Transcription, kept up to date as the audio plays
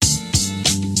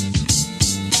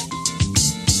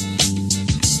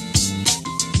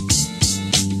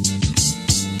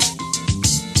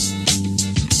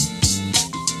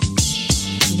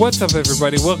What's up,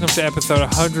 everybody? Welcome to episode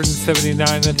 179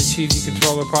 of the Cheesy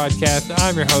Controller Podcast.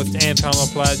 I'm your host, Anton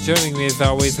LaPlatte. Joining me, as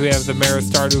always, we have the mayor of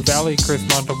Stardew Valley, Chris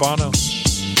Montalbano.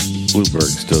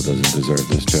 Bloomberg still doesn't deserve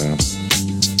this job.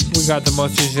 We got the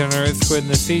most degenerate squid in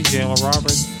the sea, Jalen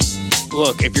Roberts.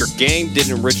 Look, if your game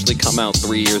didn't originally come out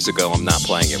 3 years ago, I'm not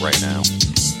playing it right now.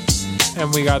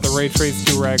 And we got the Ray Trace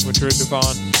Durag, Madrid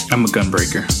Devon. I'm a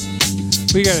gunbreaker.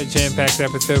 We got a jam-packed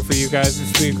episode for you guys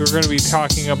this week. We're going to be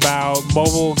talking about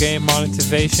mobile game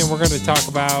monetization. We're going to talk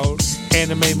about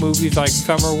anime movies like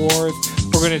Summer Wars.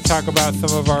 We're going to talk about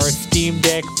some of our Steam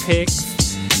Deck picks.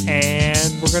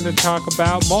 And we're going to talk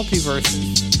about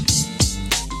multiverses.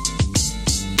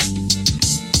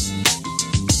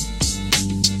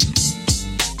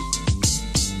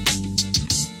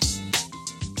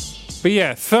 But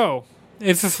yeah, so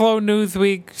it's a slow news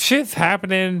week. Shit's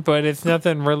happening, but it's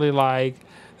nothing really like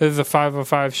this is a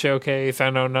 505 showcase. I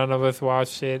know none of us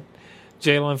watched it.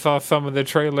 Jalen saw some of the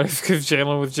trailers because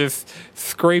Jalen was just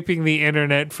scraping the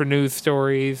internet for news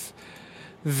stories.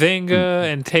 Zynga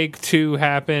and Take-Two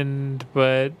happened,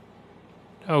 but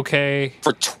okay.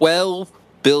 For $12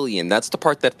 billion, that's the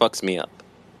part that fucks me up.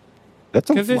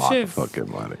 That's a 'Cause it's lot of just-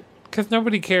 fucking money. Because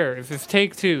nobody cares. It's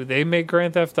Take-Two. They make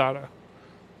Grand Theft Auto.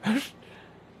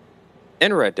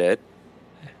 And Red Dead.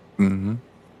 Mm-hmm.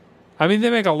 I mean,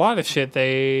 they make a lot of shit.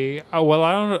 I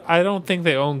don't think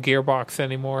they own Gearbox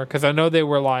anymore because I know they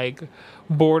were like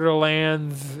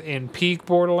Borderlands in peak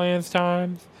Borderlands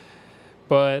times,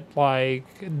 but like,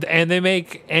 and they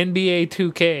make NBA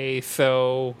 2K,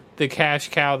 so the cash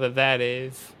cow that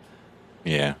is.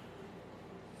 Yeah.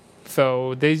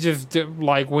 So they just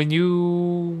like when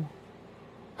you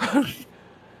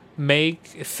make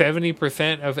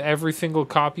 70% of every single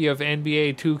copy of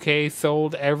NBA 2K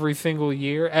sold every single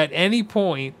year. At any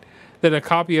point that a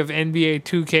copy of NBA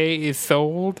 2K is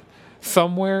sold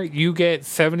somewhere, you get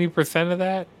 70% of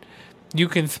that. You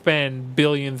can spend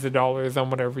billions of dollars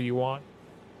on whatever you want.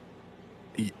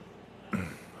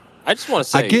 I just want to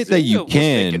say, I get that Zynga you was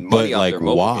can, making but, money off like, their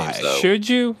mobile why? games, though. Should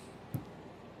you?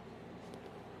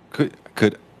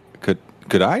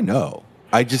 Could I know?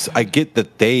 I get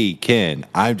that they can.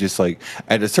 I'm just like,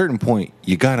 at a certain point,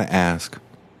 you gotta ask,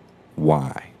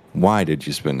 why? Why did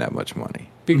you spend that much money?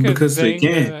 Because they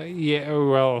can. Yeah,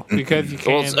 well, because you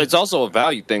can. Well, it's also a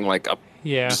value thing. Like,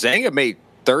 Yeah. Zynga made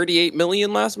 $38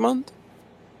 million last month.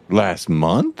 Last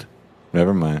month?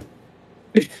 Never mind.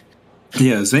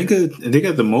 Yeah, Zynga, they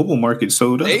got the mobile market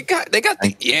sold up. They got,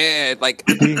 yeah. Like,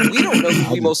 we don't know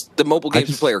who the mobile games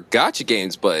we play are gotcha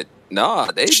games, but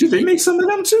nah, Shit, they make some of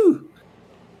them too.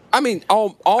 I mean,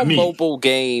 all mobile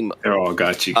game They're all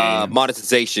gotcha games.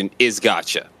 monetization is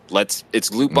gotcha.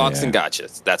 It's loot box Yeah. and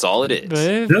gotchas. That's all it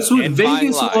is. That's what and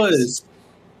Vegas buying lives.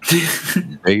 was.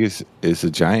 Vegas is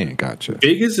a giant gotcha.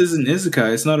 Vegas is an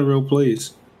isekai. It's not a real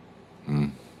place.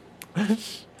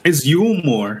 It's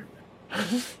Yulmore.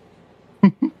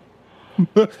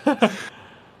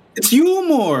 It's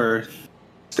Yulmore.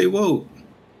 Stay woke.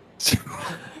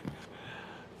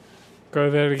 Go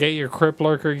there to get your Crip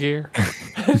Lurker gear.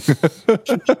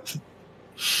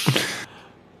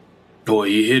 Boy,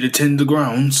 you here to tend the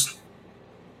grounds.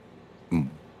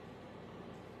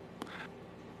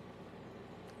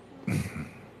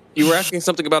 You were asking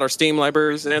something about our Steam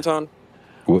libraries, Anton?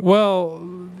 Well,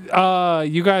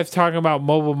 you guys talking about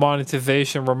mobile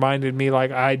monetization reminded me,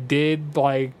 like, I did,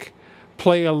 like,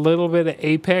 play a little bit of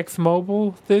Apex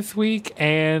Mobile this week,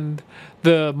 and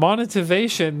the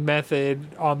monetization method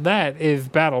on that is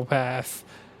Battle Pass.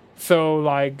 So,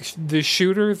 like, the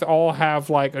shooters all have,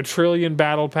 like, a trillion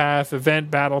Battle Pass, event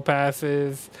Battle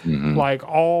Passes, like,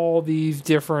 all these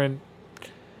different...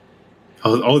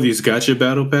 All these gotcha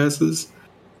battle passes.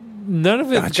 None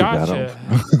of it's Gotcha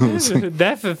gotcha.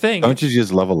 That's the thing. Don't you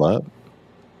just level up?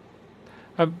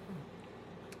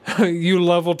 You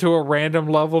level to a random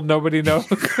level, nobody knows.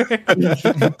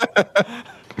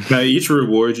 Now, each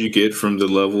reward you get from the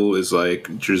level is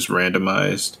like just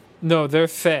randomized. No, they're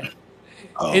set.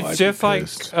 Oh, It's I'd be just like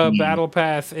pissed. a battle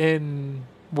pass in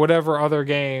whatever other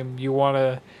game you want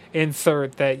to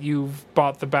insert that you've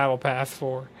bought the battle pass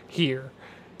for here.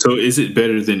 So, is it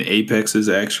better than Apex's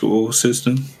actual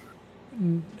system?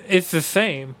 It's the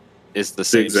same. It's the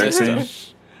same exact system,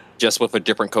 same? just with a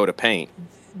different coat of paint.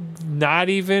 Not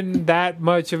even that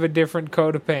much of a different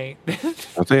coat of paint.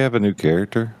 Don't they have a new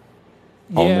character?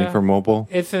 Only Yeah. for mobile?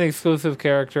 It's an exclusive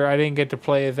character. I didn't get to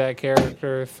play as that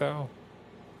character, so.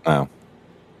 Oh.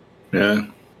 Yeah.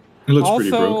 It looks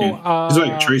pretty Also, broken. He's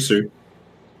like a Tracer.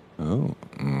 Oh.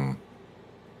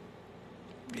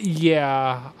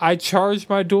 Yeah, I charged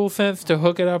my DualSense to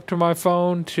hook it up to my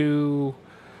phone to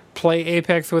play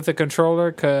Apex with a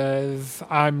controller because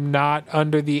I'm not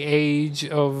under the age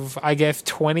of, I guess,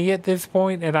 20 at this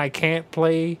point, and I can't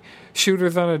play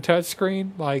shooters on a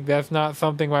touchscreen. Like, that's not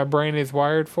something my brain is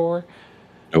wired for.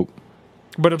 Nope.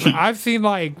 But if I've seen,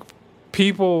 like,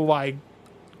 people, like,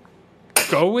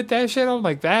 go with that shit, I'm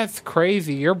like, that's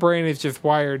crazy. Your brain is just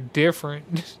wired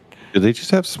different. Do they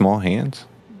just have small hands?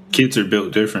 Kids are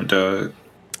built different, dog.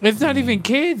 It's not even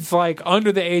kids, like,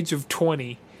 under the age of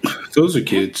 20. Those are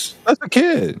kids. That's a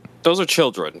kid. Those are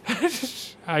children.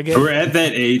 I guess. We're at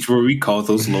that age where we call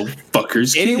those little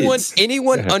fuckers kids.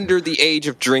 Anyone under the age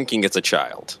of drinking is a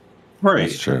child. Right.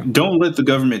 That's true. Don't let the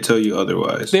government tell you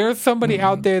otherwise. There's somebody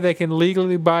out there that can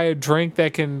legally buy a drink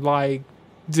that can, like,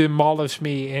 demolish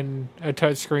me in a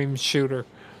touchscreen shooter.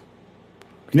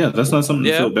 Yeah, that's not something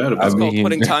to feel bad about. It's called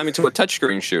putting time into a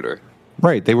touchscreen shooter.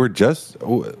 Right. They were just.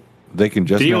 They can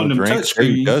just They now own them drink. They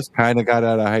touchscreens. just kind of got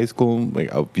out of high school like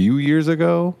a few years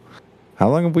ago. How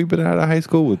long have we been out of high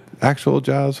school with actual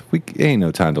jobs? We ain't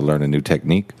no time to learn a new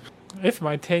technique. It's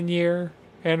my 10-year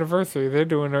anniversary. They're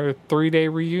doing a 3-day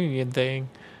reunion thing.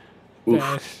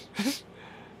 That-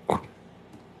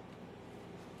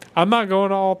 I'm not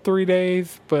going all 3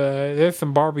 days, but there's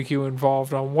some barbecue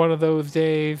involved on one of those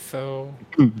days, so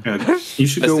Yeah, you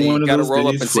should go Let's see, one you of gotta those roll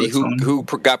up days and see flex on. who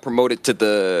got promoted to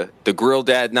the Grill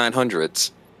Dad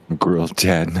 900s. Grill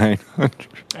Dad 900.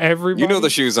 everybody. You know the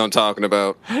shoes I'm talking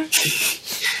about.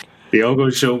 They all go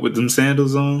show up with them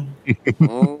sandals on.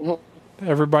 Mhm.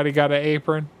 Everybody got an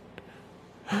apron.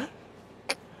 Talk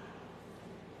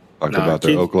Nah, about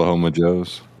their kids- Oklahoma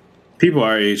Joes. People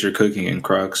our age are cooking in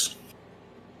Crocs.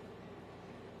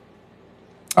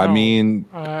 I Oh. mean,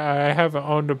 I haven't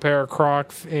owned a pair of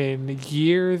Crocs in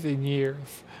years and years.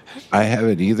 I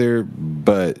haven't either,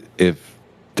 but if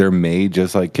they're made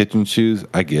just like kitchen shoes,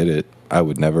 I get it. I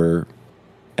would never,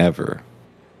 ever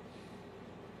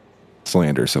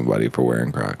slander somebody for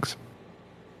wearing Crocs.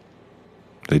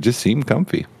 They just seem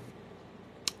comfy.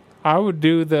 I would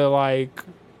do the, like,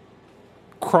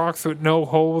 Crocs with no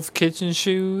holes kitchen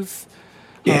shoes.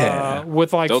 Yeah.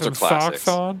 With, like, Those some are classics.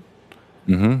 socks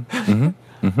on.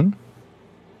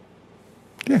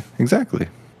 Yeah, exactly.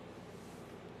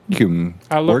 You can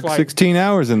I look work like- 16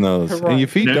 hours in those, Right. and your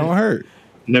feet No. don't hurt.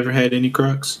 Never had any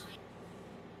Crocs.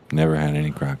 Never had any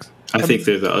Crocs. I think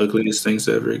they're the ugliest things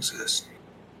to ever exist.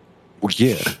 Well,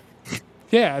 yeah.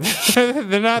 Yeah,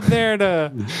 they're not there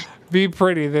to be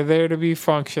pretty. They're there to be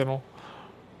functional.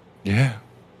 Yeah.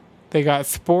 They got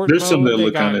sport There's some mode. that They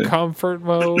look got kinda- comfort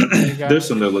mode. They got, There's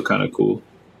some that look kind of cool.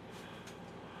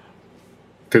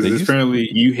 Because They used- apparently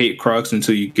you hate Crocs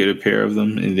until you get a pair of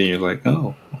them, and then you're like,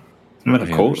 oh, I'm at a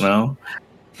Yeah, cult there's- now.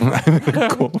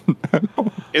 Cool.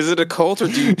 Is it a cult or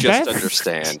do you just That's-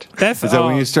 understand? that's Is that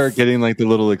when you start getting like the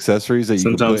little accessories that you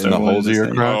Sometimes can put in the they're holes of your one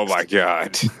and the Oh Crocs? my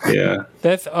god. Yeah.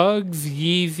 That's Uggs,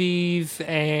 Yeezys,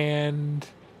 and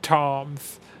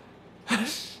Toms. I think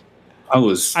that's I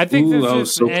was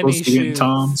just so any close to getting shoes.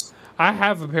 Toms. I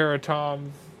have a pair of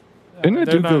Toms. Didn't that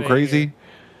They're dude not go in crazy? here.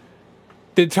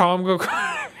 Did Tom go?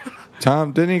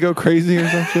 Tom, didn't he go crazy or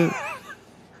some shit?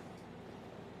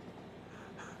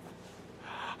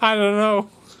 I don't know.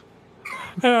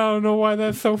 I don't know why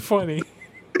that's so funny.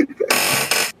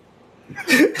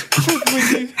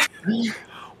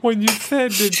 when you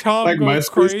said did Tom Like go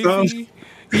MySpace Tom? crazy?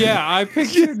 Yeah, I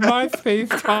pictured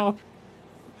MySpace Tom.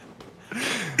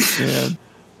 Man,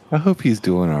 I hope he's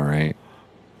doing all right.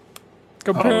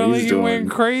 Apparently he's he doing went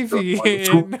crazy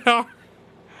in our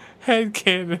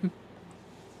headcanon.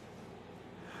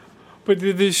 But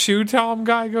did this shoe Tom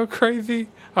guy go crazy?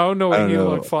 I don't know what I don't he know.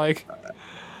 looks like.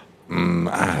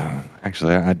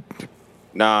 Actually,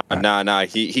 Nah.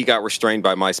 He got restrained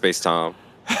by MySpace Tom.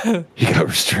 he got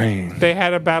restrained. They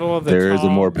had a battle of the There is a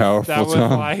more Toms powerful that was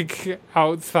Tom. like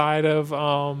outside of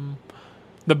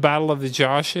the battle of the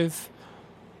Joshes.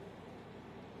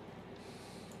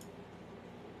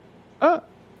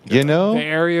 You know, The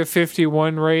Area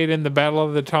 51 raid and the Battle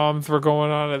of the Toms were going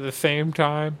on at the same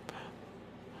time.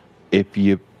 if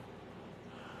you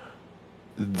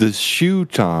the shoe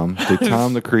Tom, the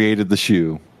Tom that created the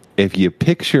shoe, if you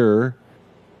picture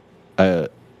a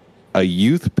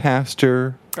youth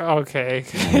pastor, Okay.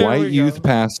 Here white we youth go.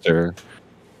 pastor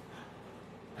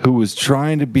who was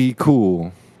trying to be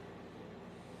cool,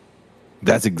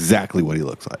 that's exactly what he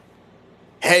looks like.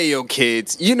 Hey yo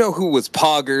kids, you know who was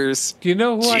Poggers? Do you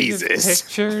know who I Jesus. just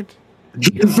pictured?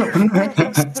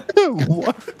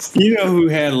 What? You know who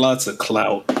had lots of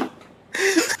clout?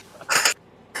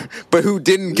 But who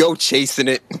didn't go chasing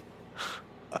it?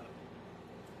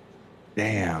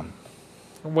 Damn.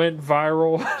 Went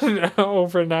viral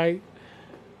overnight.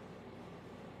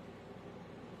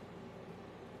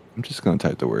 I'm just gonna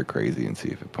type the word crazy and see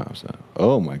if it pops up.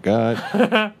 Oh my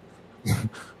god.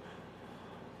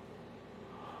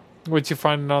 What you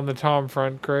finding on the Tom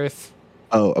front, Chris?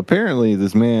 Oh, apparently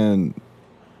this man,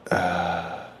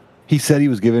 he said he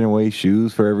was giving away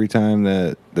shoes for every time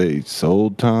that they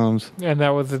sold Toms. And that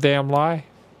was a damn lie.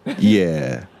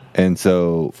 Yeah, and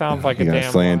so Sounds like he a got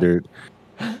damn slandered.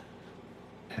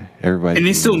 Everybody, And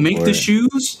they still make the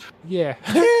shoes? Yeah.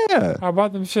 Yeah, I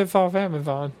bought them shits off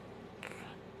Amazon.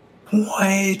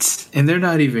 What? And they're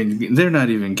not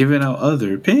even giving out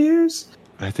other pairs?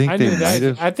 I think I they knew might that.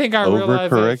 have. I think I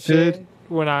realized that overcorrected. shit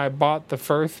when I bought the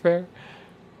first pair.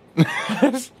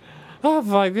 I was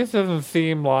like, this doesn't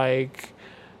seem like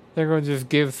they're going to just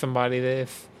give somebody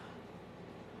this.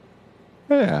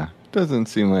 Yeah, doesn't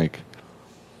seem like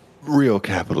real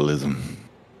capitalism.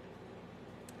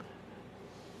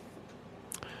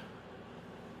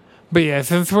 But yeah,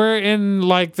 since we're in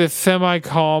like the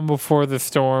semi-calm before the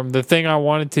storm, the thing I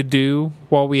wanted to do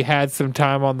while we had some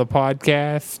time on the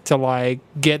podcast to like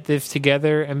get this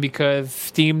together, and because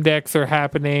Steam Decks are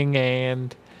happening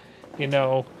and, you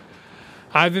know,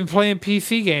 I've been playing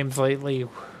PC games lately,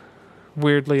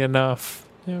 weirdly enough.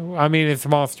 You know, I mean, it's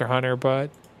Monster Hunter, but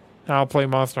I'll play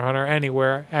Monster Hunter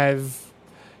anywhere, as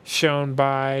shown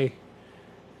by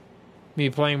me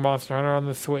playing Monster Hunter on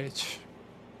the Switch.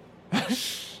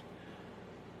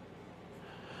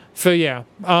 So yeah,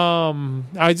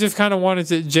 I just kind of wanted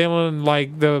to, Jalen,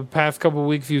 like the past couple of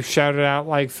weeks you shouted out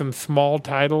like some small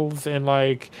titles in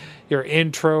like your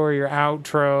intro or your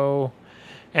outro,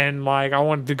 and like I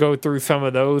wanted to go through some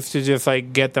of those to just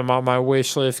like get them on my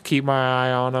wish list, keep my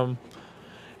eye on them,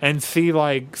 and see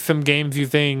like some games you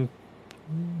think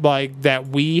like that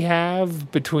we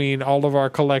have between all of our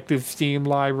collective Steam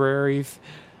libraries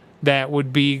that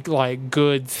would be like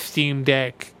good Steam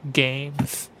Deck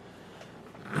games.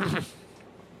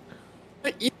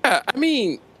 Yeah, I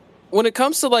mean, when it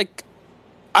comes to like,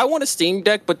 I want a Steam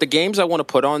Deck, but the games I want to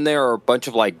put on there are a bunch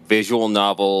of like visual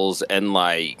novels and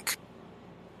like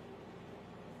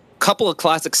a couple of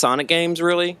classic Sonic games,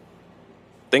 really.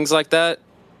 Things like that.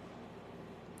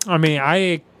 I mean,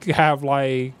 I have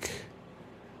like,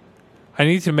 I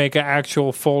need to make an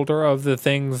actual folder of the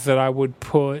things that I would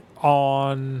put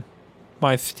on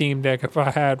my Steam Deck if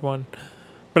I had one.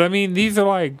 But I mean, these are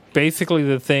like basically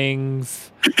the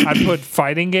things. I'd put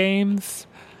fighting games.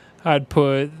 I'd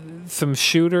put some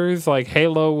shooters like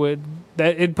Halo would.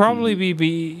 That it'd probably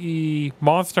be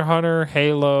Monster Hunter,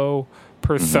 Halo,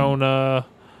 Persona,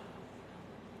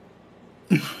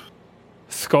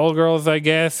 Skullgirls, I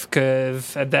guess,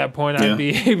 because at that point I'd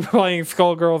be playing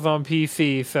Skullgirls on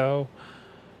PC. So,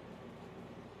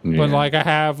 but like I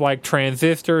have like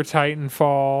Transistor,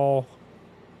 Titanfall.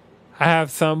 I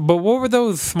have some, but what were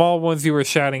those small ones you were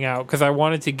shouting out? Because I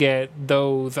wanted to get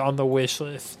those on the wish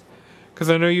list. Because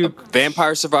I know you.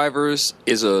 Vampire Survivors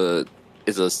is a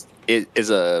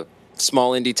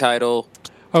small indie title.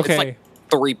 Okay. It's like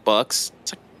 $3.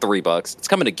 It's like $3. It's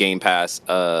coming to Game Pass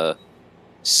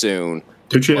soon.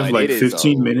 Don't you have But like it is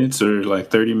 15 minutes or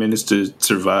like 30 minutes to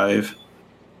survive?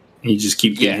 And you just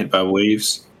keep getting hit by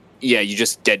waves? Yeah, you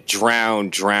just get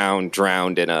drowned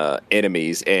in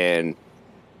enemies, and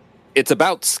it's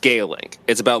about scaling.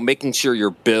 It's about making sure your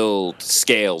build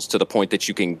scales to the point that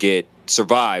you can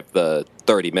survive the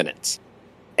 30 minutes.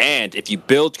 And if you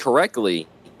build correctly,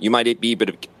 you might be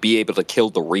able to kill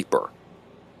the Reaper.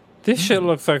 This shit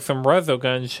looks like some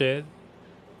Resogun shit.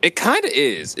 It kind of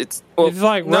is. It's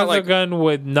like not Resogun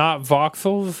with not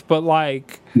voxels, but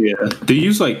like... Yeah, they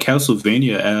use like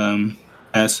Castlevania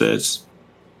assets.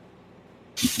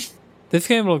 This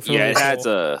game looks really it has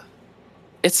cool.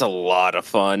 It's a lot of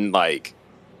fun. Like,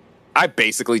 I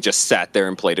basically just sat there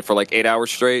and played it for like 8 hours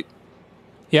straight.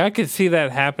 Yeah, I could see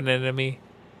that happening to me.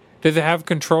 Does it have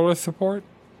controller support?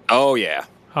 Oh, yeah.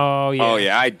 Oh, yeah. Oh,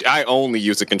 yeah. I only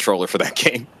use a controller for that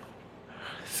game.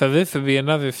 So this would be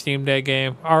another Steam Deck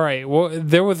game. All right. Well,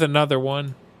 there was another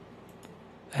one.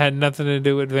 Had nothing to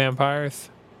do with vampires.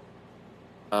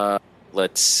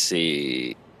 Let's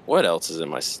see. What else is in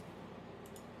my...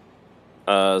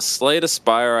 Slay the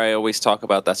Spire, I always talk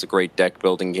about. That's a great deck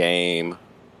building game.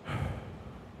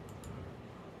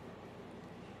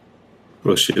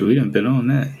 Well, shit, we done been on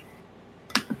that.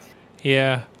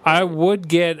 Yeah. I would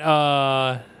get...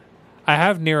 I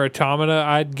have Nier Automata.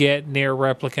 I'd get Nier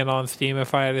Replicant on Steam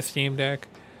if I had a Steam Deck.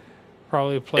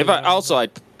 Probably play that.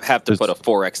 I'd have to put a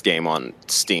 4X game on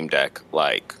Steam Deck,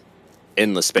 like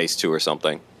Endless Space 2 or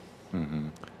something. Mm-hmm.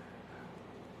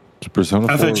 Persona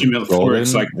 4 I thought you meant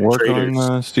 4X like the work traders.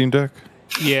 on Steam Deck?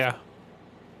 Yeah.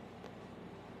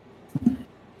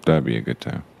 That'd be a good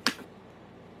time.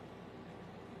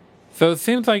 So it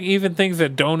seems like even things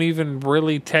that don't even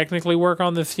really technically work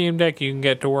on the Steam Deck, you can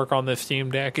get to work on the Steam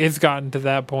Deck. It's gotten to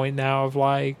that point now of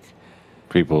like,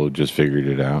 People just figured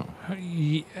it out.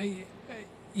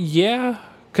 yeah,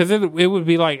 because it would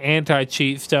be like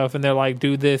anti-cheat stuff, and they're like,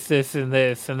 do this, this, and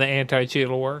this, and the anti-cheat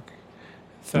will work.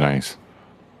 So Nice.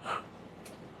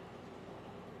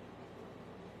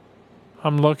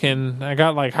 I'm looking. I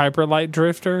got like Hyper Light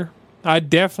Drifter. I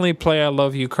definitely play I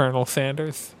Love You, Colonel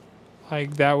Sanders.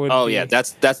 Like that would. Oh be, yeah,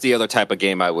 that's the other type of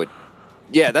game I would.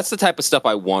 Yeah, that's the type of stuff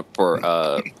I want for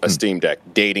a Steam Deck.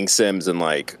 Dating sims and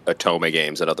like Otome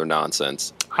games and other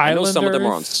nonsense. I know some of them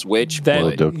are on Switch,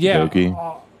 That, but yeah,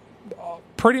 Doki.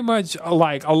 pretty much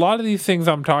like a lot of these things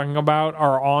I'm talking about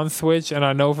are on Switch, and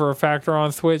I know for a fact they're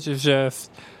on Switch. It's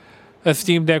just a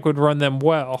Steam Deck would run them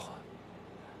well.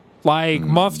 Like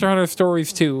Monster Hunter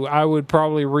Stories 2, I would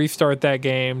probably restart that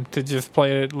game to just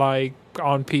play it like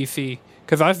on PC.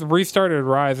 Because I restarted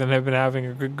Rise and have been having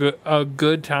a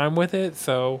good time with it,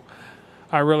 so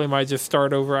I really might just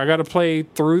start over. I got to play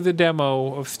through the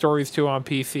demo of Stories 2 on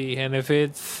PC, and if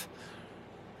it's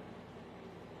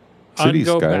City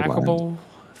ungo-backable,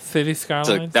 City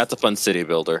Skylines. that's a fun city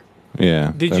builder.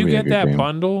 Yeah. Did that'd you be a get good that game.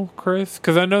 bundle, Chris?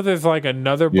 Because I know there's like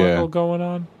another bundle Yeah. going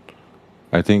on.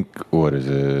 I think, what is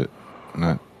it?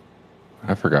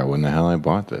 I forgot when the hell I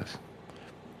bought this.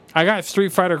 I got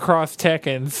Street Fighter Cross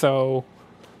Tekken, so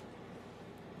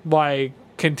like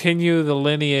continue the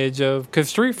lineage of, because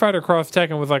Street Fighter Cross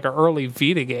Tekken was like an early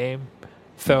Vita game,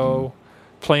 so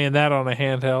playing that on a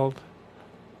handheld.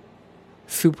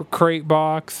 Super Crate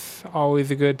Box, always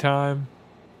a good time.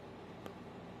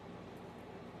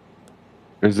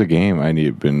 There's a game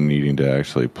been needing to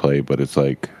actually play, but it's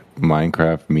like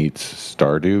Minecraft meets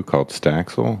Stardew called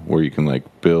Staxel, where you can like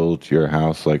build your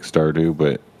house like Stardew,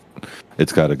 but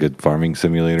it's got a good farming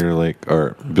simulator,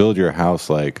 or build your house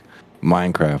like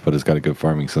Minecraft, but it's got a good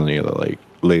farming simulator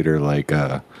like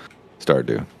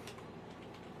Stardew,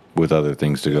 with other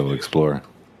things to go explore.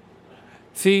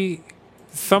 See,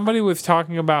 somebody was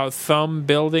talking about some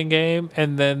building game,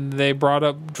 and then they brought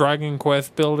up Dragon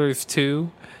Quest Builders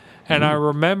 2. And I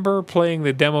remember playing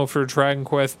the demo for Dragon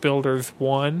Quest Builders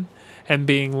 1 and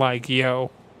being like,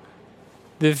 yo,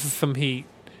 this is some heat.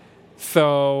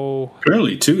 So,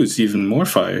 Apparently, 2 is even more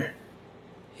fire.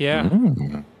 yeah.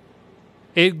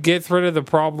 It gets rid of the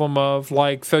problem of,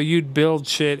 like, so you'd build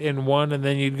shit in one and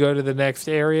then you'd go to the next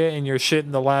area and your shit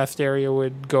in the last area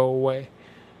would go away.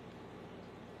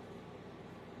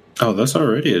 Oh, that's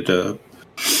already a dub.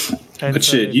 And But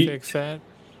so shit, they fix that.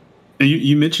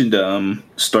 You mentioned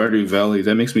Stardew Valley.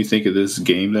 That makes me think of this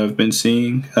game that I've been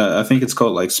seeing. I think it's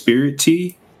called like Spirit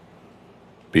Tea.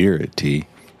 Spirit tea.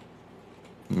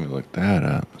 Let me look that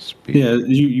up. Yeah,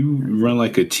 you run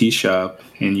like a tea shop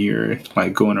and you're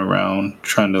like going around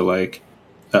trying to like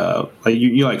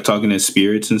you like talking to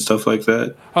spirits and stuff like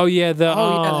that. Oh, yeah,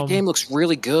 That game looks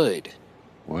really good.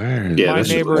 Where is Yeah, My that's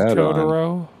just Neighbor that on?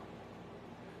 Totoro.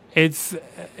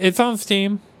 It's on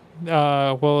Steam.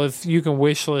 Well, you can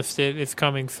wishlist it. It's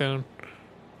coming soon.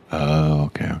 Oh,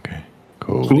 okay.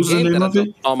 Cool. Who's the Game name that's of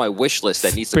it? on my wish list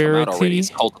that needs to come out already is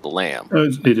Spirity? Cult of the Lamb. It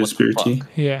is What the Spirit fuck? Tea.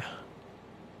 Yeah.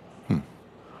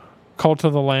 Cult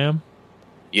of the Lamb.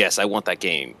 Yes, I want that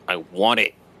game. I want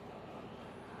it.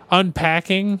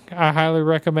 Unpacking, I highly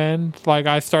recommend. Like,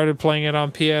 I started playing it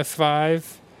on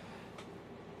PS5.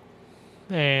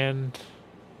 And,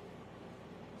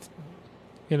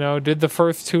 did the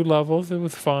first 2 levels. It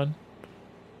was fun.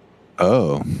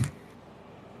 Oh,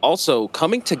 Also,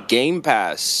 coming to Game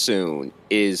Pass soon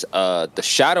is the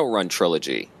Shadowrun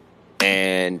trilogy.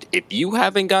 And if you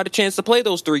haven't got a chance to play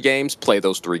those 3 games, play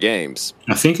those 3 games.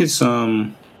 I think it's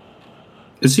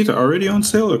either already on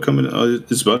sale or coming.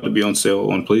 It's about to be on sale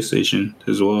on PlayStation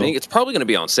as well. I think it's probably going to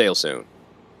be on sale soon.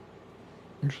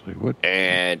 actually, what?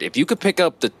 And if you could pick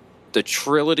up the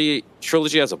trilogy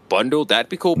as a bundle, that'd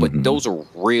be cool. But those are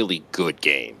really good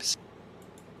games.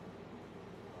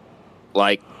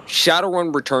 Like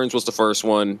Shadowrun Returns was the first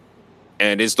one,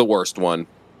 and is the worst one,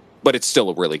 but it's still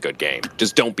a really good game.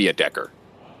 Just don't be a decker.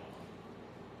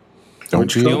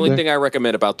 Don't you? The only thing I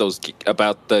recommend about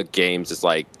the games is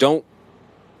like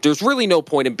there's really no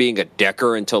point in being a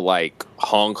decker until like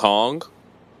Hong Kong,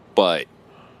 but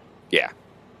yeah,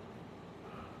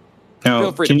 Now,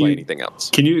 feel free to play anything else.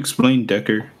 Can you explain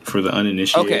Decker for the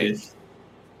uninitiated? Okay.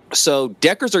 So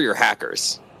deckers are your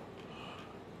hackers.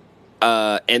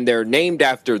 And they're named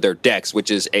after their decks, which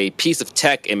is a piece of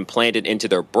tech implanted into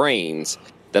their brains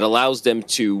that allows them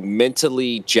to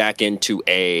mentally jack into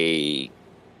any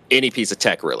piece of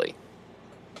tech, really.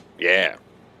 Yeah.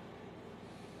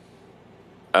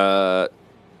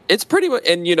 It's pretty much,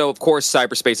 and of course,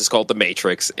 cyberspace is called the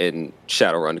Matrix in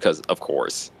Shadowrun because, of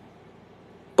course.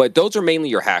 But those are mainly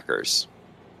your hackers.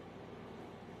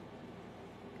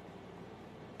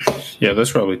 Yeah,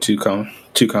 that's probably too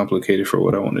complicated for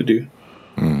what I want to do.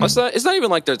 It's not even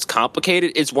like that's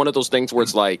complicated. It's one of those things where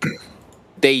it's like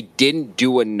they didn't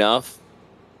do enough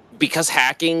because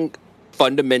hacking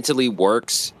fundamentally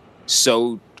works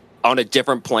so on a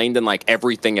different plane than like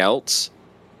everything else.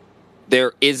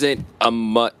 There isn't a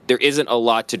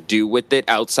lot to do with it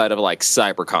outside of like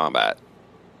cyber combat.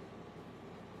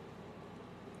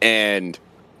 And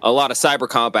a lot of cyber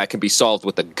combat can be solved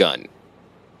with a gun.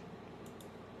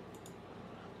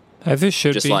 As it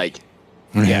should Just be. like,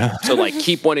 yeah. So like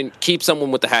keep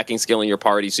someone with the hacking skill in your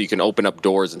party so you can open up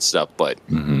doors and stuff. But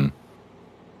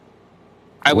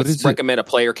I would recommend a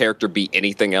player character be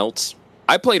anything else.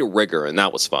 I played a rigger and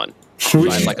that was fun.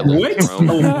 Like a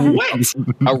little What?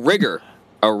 A rigger.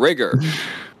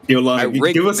 Yo, Lana,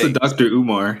 give us a Dr.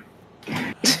 Umar.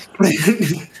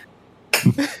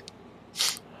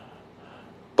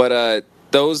 But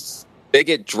they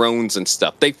get drones and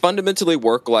stuff. They fundamentally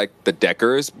work like the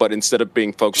Deckers, but instead of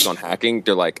being focused on hacking,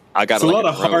 they're like, I got a lot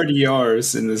of hard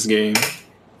ERs in this game.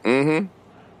 Mm-hmm.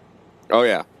 Oh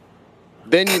yeah.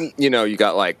 Then you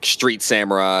got like street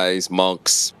samurais,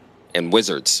 monks, and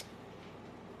wizards.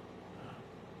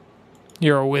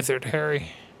 You're a wizard,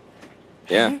 Harry.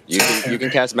 Yeah, you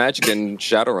can cast magic in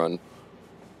Shadowrun.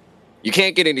 You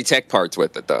can't get any tech parts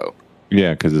with it though.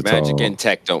 Yeah, because it's magic all and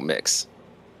tech don't mix.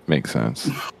 Makes sense.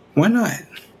 Why not?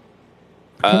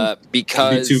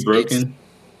 Because too broken.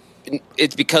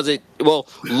 It's because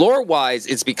lore wise,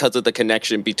 it's because of the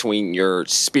connection between your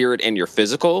spirit and your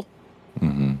physical,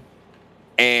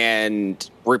 and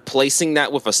replacing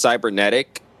that with a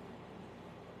cybernetic.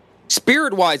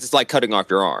 Spirit wise, it's like cutting off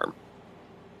your arm.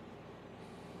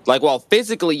 Like while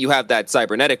physically you have that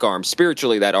cybernetic arm,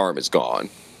 spiritually that arm is gone.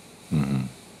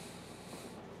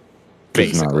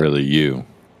 It's not really you,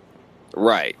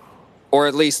 right? Or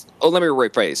at least, let me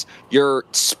rephrase. Your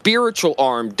spiritual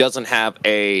arm doesn't have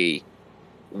a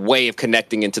way of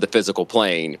connecting into the physical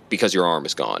plane because your arm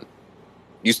is gone.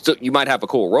 You might have a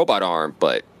cool robot arm,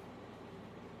 but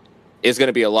it's going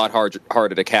to be a lot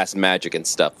harder to cast magic and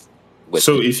stuff.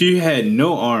 So if you had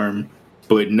no arm,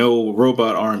 but no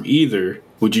robot arm either,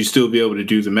 would you still be able to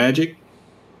do the magic?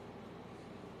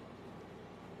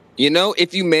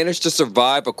 If you manage to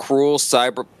survive a cruel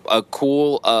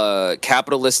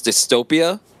capitalist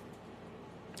dystopia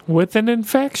with an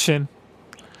infection,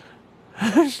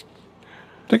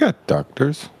 they got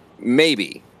doctors.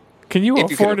 Maybe. Can you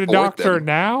afford a doctor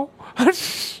now?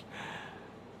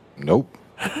 Nope.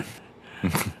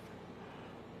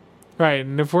 Right,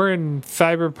 and if we're in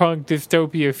cyberpunk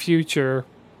dystopia future,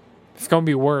 it's gonna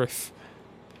be worse.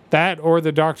 That or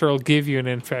the doctor will give you an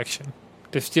infection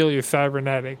to steal your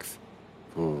cybernetics.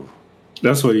 Ooh.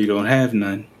 That's why you don't have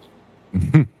none.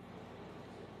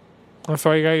 That's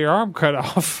why you got your arm cut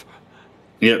off.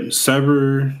 Yep,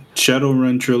 Cyber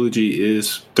Shadowrun Trilogy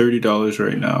is $30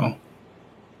 right now.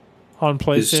 On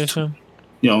PlayStation?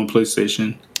 On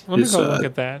PlayStation. Let me go look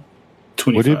at that.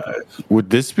 $25. Would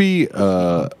this be,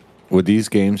 would these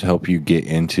games help you get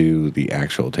into the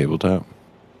actual tabletop?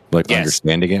 Like yes.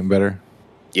 Understanding it better?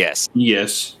 Yes.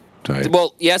 Yes. Tight.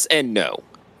 Well, yes and no.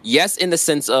 Yes, in the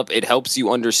sense of it helps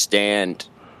you understand.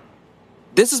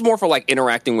 This is more for like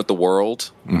interacting with the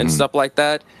world and stuff like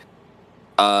that.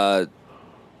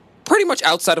 Pretty much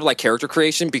outside of like character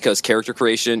creation, because character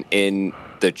creation in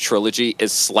the trilogy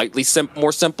is slightly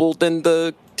more simple than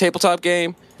the tabletop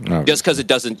game. Okay. Just because it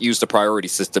doesn't use the priority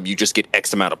system, you just get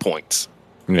X amount of points.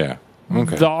 Yeah.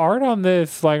 Okay. The art on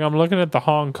this, like I'm looking at the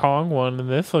Hong Kong one, and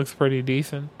this looks pretty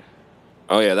decent.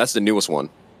 Oh yeah, that's the newest one.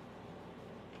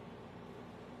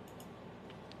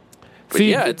 But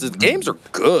yeah, the games are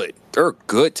good. They're a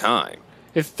good time.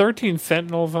 Is 13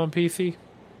 Sentinels on PC?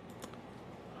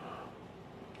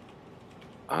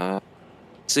 Let's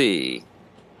see.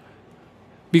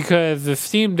 Because the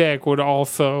Steam Deck would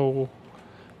also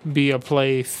be a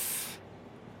place.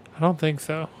 I don't think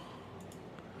so.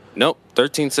 Nope,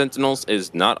 13 Sentinels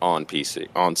is not on PC,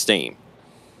 on Steam.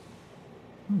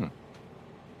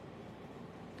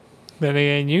 Then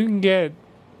again, you can get,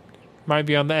 might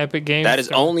be on the Epic Games That is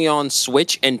Store. only on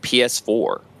Switch and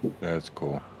PS4. That's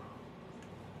cool.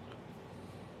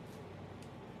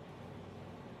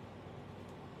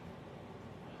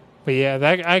 But yeah,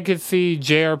 that I could see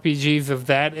JRPGs of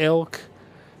that ilk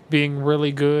being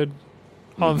really good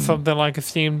on something like a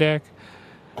Steam Deck.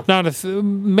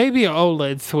 Maybe an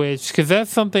OLED Switch, because that's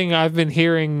something I've been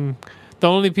hearing. The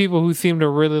only people who seem to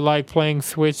really like playing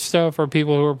Switch stuff are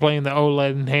people who are playing the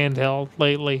OLED and handheld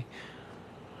lately.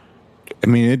 I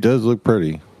mean, it does look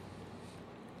pretty.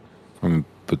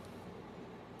 But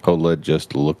OLED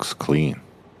just looks clean.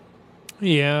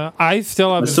 Yeah, I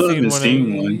still haven't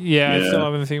seen one. Yeah, I still Yeah.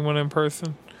 haven't seen one in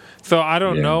person. So I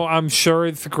don't Yeah. know. I'm sure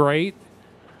it's great,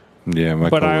 Yeah, my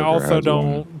but I coworker also has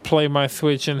don't one. play my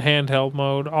Switch in handheld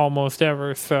mode almost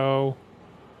ever. So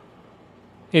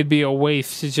it'd be a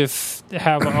waste to just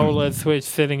have an OLED Switch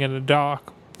sitting in a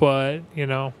dock. But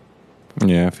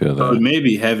Yeah, I feel But that.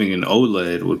 maybe having an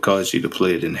OLED would cause you to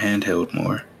play it in handheld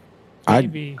more.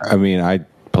 maybe. I mean, I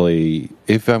play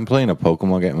if I'm playing a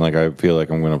Pokemon game. Like, I feel like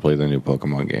I'm going to play the new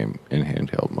Pokemon game in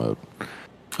handheld mode.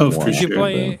 Oh, Wow. for You sure.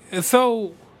 play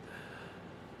so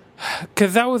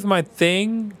because that was my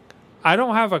thing. I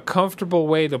don't have a comfortable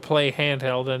way to play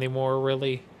handheld anymore,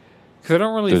 really, because I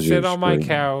don't really 'Cause sit you're on my straight.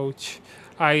 couch.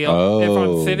 If I'm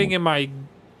Oh. sitting in my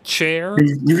chair,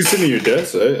 You can sit in your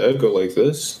desk. I'd go like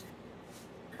this.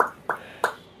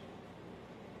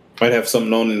 Might have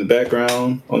something on in the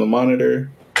background on the monitor.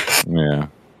 Yeah.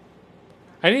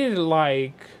 I need to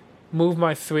like move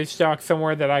my Switch dock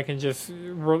somewhere that I can just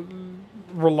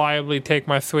reliably take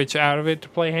my Switch out of it to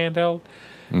play handheld.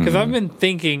 Because I've been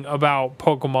thinking about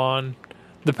Pokemon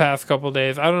the past couple of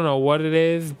days. I don't know what it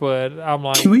is, but I'm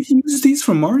like, Can we use these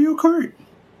for Mario Kart?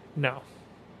 no.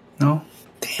 No.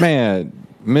 Man,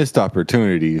 missed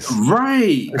opportunities.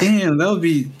 Right. Damn, that would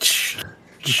be.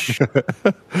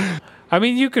 I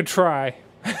mean, you could try.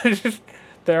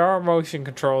 There are motion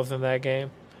controls in that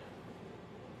game.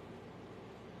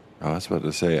 I was about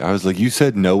to say. I was like, you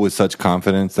said no with such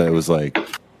confidence that it was like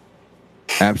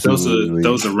absolutely.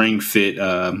 Those are ring fit.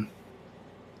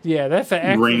 Yeah, that's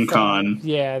an Ring exercise. con.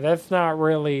 Yeah, that's not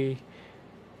really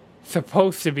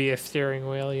supposed to be a steering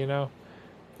wheel, you know?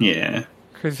 Yeah.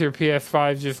 Because your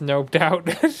PS5 just noped out.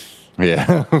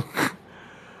 Yeah.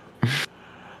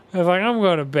 I was like, I'm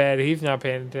going to bed. He's not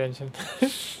paying attention.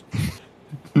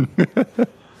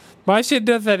 My shit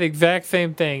does that exact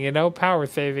same thing, you know, power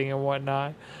saving and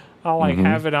whatnot. I'll like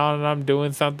have it on and I'm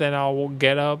doing something. I'll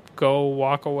get up, go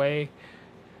walk away,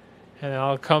 and then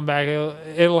I'll come back.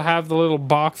 It'll have the little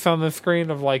box on the screen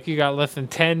of like, you got less than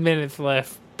 10 minutes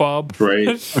left, bub. Right.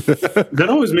 That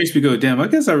always makes me go, damn, I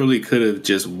guess I really could have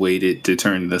just waited to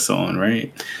turn this on,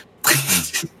 right?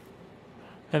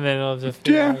 And then it'll just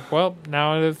be Yeah. like, well,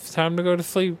 now it's time to go to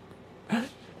sleep.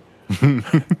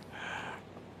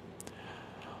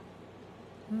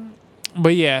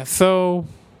 But yeah, so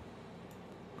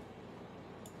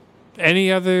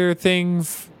any other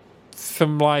things,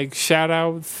 some like shout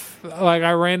outs? Like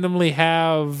I randomly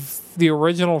have the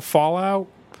original Fallout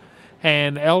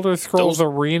and Elder Scrolls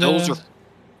Arena. Those are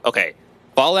okay.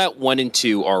 Fallout 1 and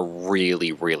 2 are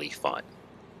really, really fun.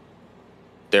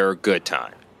 They're a good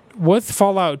time. What's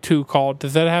Fallout 2 called?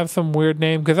 Does that have some weird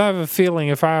name? Because I have a feeling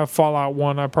if I have Fallout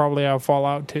 1, I probably have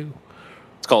Fallout 2.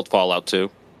 It's called Fallout 2.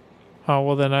 Oh,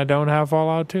 well, then I don't have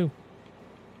Fallout 2.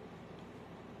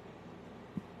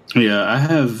 Yeah, I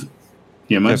have.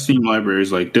 Yeah, my Steam library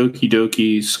is like Doki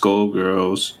Doki,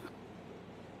 Skullgirls,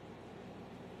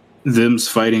 Them's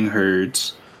Fighting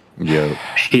Herds, Yo.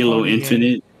 Halo Oh, yeah.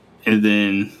 Infinite, and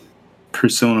then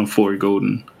Persona 4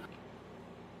 Golden.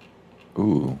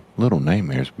 Ooh, Little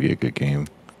Nightmares would be a good game.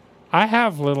 I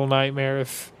have Little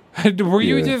Nightmares. Were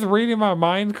you Yeah. just reading my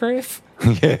mind, Chris?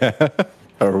 Yeah.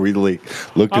 Or we like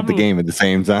looked at the I'm- game at the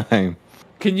same time.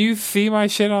 Can you see my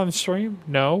shit on stream?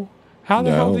 No. How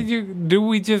the hell No. did you... Do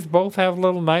we just both have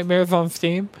Little Nightmares on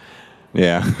Steam?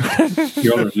 Yeah.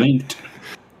 Y'all are linked.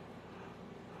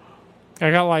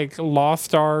 I got like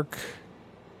Lost Ark,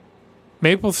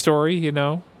 Maple Story, you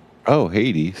know. Oh,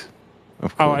 Hades.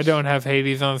 Of course. Oh, I don't have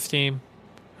Hades on Steam.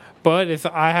 But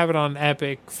I have it on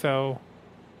Epic, so...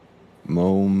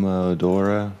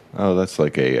 Momodora. Oh, that's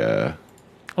like a.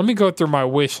 Let me go through my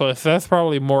wish list. That's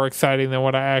probably more exciting than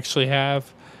what I actually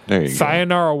have. There you go.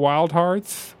 Sayonara Wild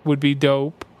Hearts would be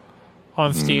dope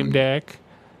on Steam Deck.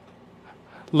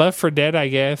 Left 4 Dead, I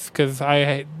guess, because I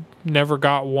had never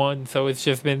got one, so it's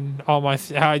just been all my...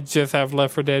 I just have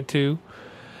Left 4 Dead 2.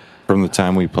 From the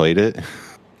time we played it.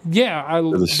 Yeah,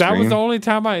 the that was stream? the only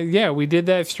time we did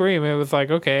that stream. It was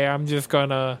like, okay, I'm just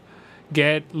gonna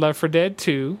get Left 4 Dead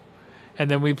 2,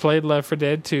 and then we played Left 4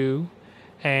 Dead 2,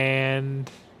 and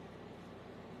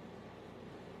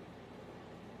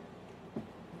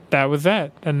that was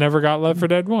that. I never got Left 4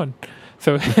 Dead 1,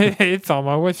 so it's on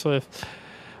my wish list.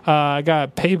 I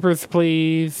got Papers,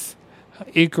 Please,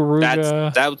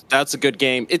 Ikaruga. That's a good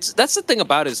game. That's the thing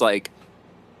about it is like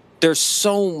there's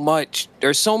so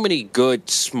many good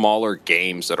smaller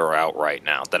games that are out right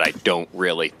now that I don't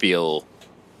really feel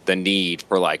the need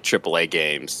for like AAA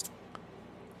games.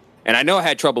 And I know I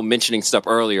had trouble mentioning stuff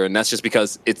earlier, and that's just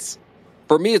because it's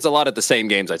For me, it's a lot of the same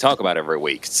games I talk about every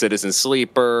week: Citizen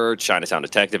Sleeper, Chinatown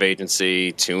Detective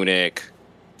Agency, Tunic.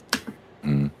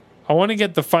 I want to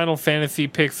get the Final Fantasy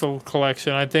Pixel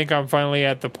collection. I think I'm finally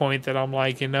at the point that I'm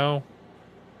like, I can go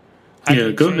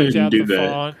ahead change and out do the that.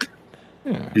 font.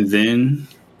 And then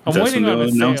I'm that's waiting when on they'll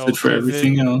a announce sale it for 'cause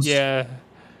everything else. Yeah,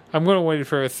 I'm going to wait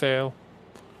for a sale.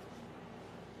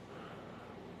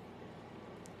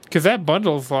 Because that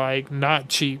bundle's like not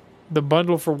cheap. The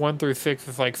bundle for 1 through 6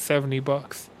 is like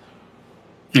 $70.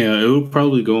 Yeah, it will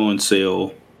probably go on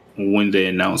sale when they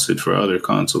announce it for other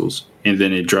consoles, and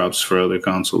then it drops for other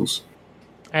consoles.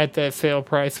 At that sale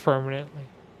price permanently.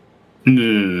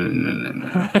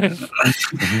 No.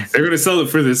 They're gonna sell it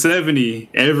for the 70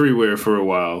 everywhere for a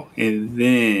while, and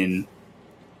then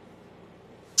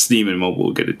Steam and mobile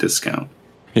will get a discount.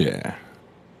 Yeah.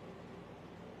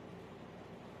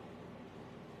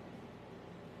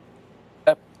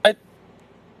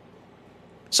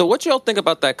 So what y'all think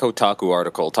about that Kotaku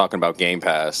article talking about Game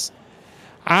Pass?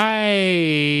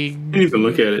 I Didn't even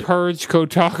look at it. purged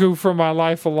Kotaku from my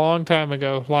life a long time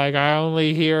ago. Like, I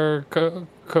only hear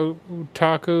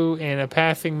Kotaku in a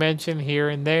passing mention here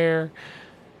and there.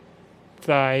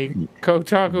 Like,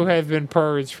 Kotaku has been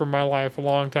purged from my life a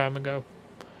long time ago.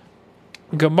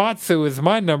 Gamatsu is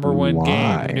my number one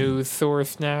Why? game news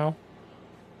source now.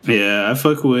 Yeah, I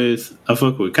fuck with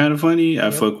Kinda Funny.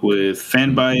 I fuck with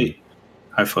Fanbyte.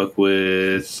 I fuck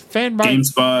with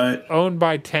Fanbyte's GameSpot. owned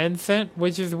by Tencent,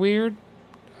 which is weird.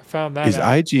 I found that Is out.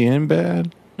 IGN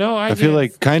bad? No, I feel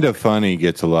like Kinda Funny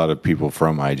gets a lot of people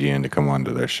from IGN to come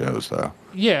onto their shows, though.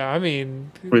 Yeah, I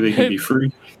mean, Where they can be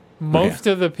free. most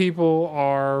of the people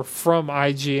are from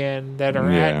IGN that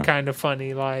are Yeah. at Kinda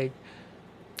Funny. Like,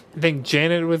 I think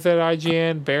Janet was at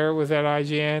IGN, Barrett was at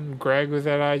IGN, Greg was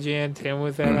at IGN, Tim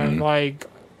was at like,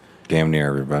 Damn near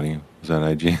everybody was at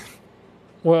IGN.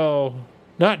 well,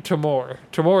 not Timur.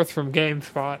 Timur's from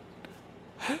GameSpot.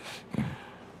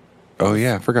 Oh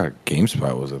yeah, I forgot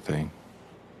GameSpot was a thing.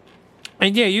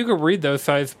 And yeah, you could read those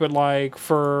sites, but like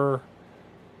for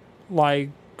like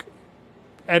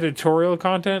editorial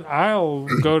content, I'll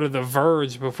go to The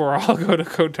Verge before I'll go to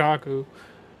Kotaku.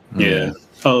 Yeah.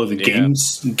 Oh, the Yeah.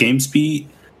 GameSpeed.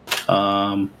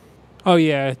 Oh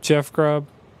yeah, Jeff Grubb.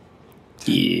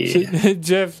 Yeah.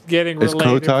 Jeff getting Is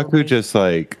related. for Kotaku me. just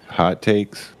like hot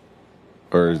takes,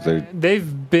 or is there? They've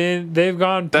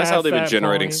gone. That's how past they've been that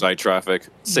generating point. site traffic.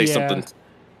 Say Yeah. something, create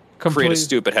Complete- a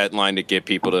stupid headline to get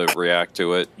people to react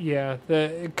to it. Yeah,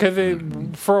 because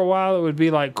for a while it would be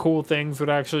like cool things would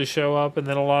actually show up, and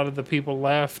then a lot of the people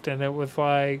left, and it was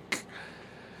like.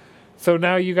 So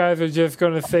now you guys are just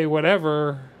going to say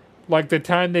whatever. Like the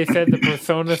time they said the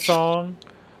Persona song,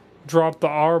 dropped the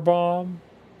R bomb.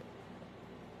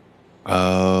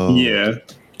 Oh Yeah.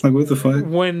 Like, what the fuck?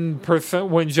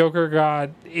 When Joker got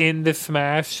into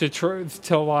Smash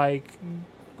to like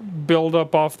build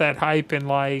up off that hype and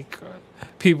like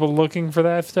people looking for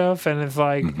that stuff, and it's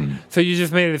like so you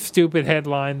just made a stupid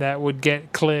headline that would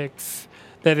get clicks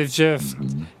that is just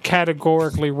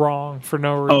categorically wrong for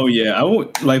no reason. Oh, yeah. I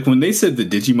won't, like, when they said the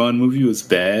Digimon movie was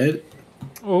bad,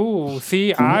 Oh,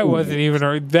 see, I wasn't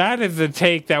even. That is the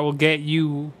take that will get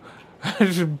you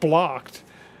blocked.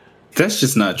 that's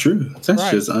just not true. That's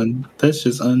Right. that's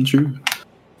just untrue.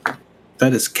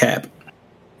 That is cap.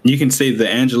 You can say the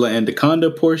Angela Anaconda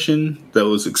portion that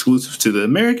was exclusive to the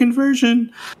American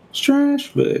version is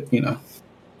trash, but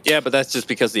Yeah, but that's just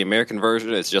because the American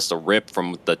version is just a rip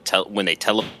from the when they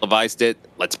televised it.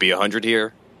 Let's be 100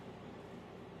 here.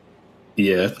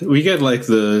 yeah, we got like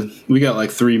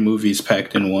 3 movies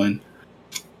packed in one.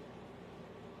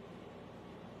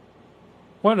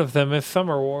 One of them is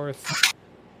Summer Wars.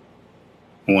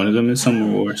 One of them is Summer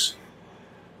Wars.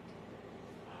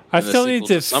 I And the still need sequel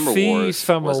to to Summer see Wars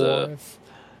Summer was Wars.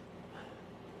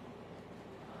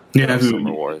 Yeah,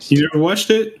 Summer Wars. You ever watched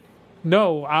it?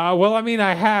 No, well, I mean,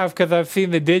 I have because I've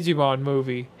seen the Digimon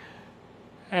movie,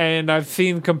 and I've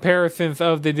seen comparisons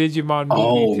of the Digimon movie.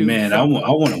 Oh to man, I Summer.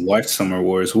 want to watch Summer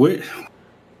Wars. Who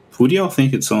do y'all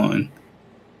think it's on?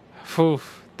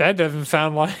 Oof, that doesn't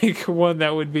sound like one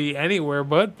that would be anywhere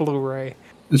but Blu-ray.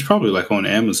 It's probably like on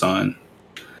Amazon.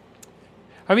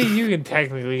 I mean, you can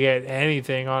technically get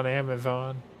anything on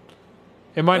Amazon.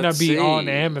 It might Let's not be see. on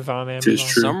Amazon. is Amazon.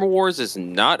 true. Summer Wars is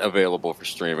not available for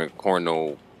streaming according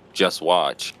to Just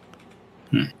Watch.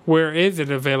 Where is it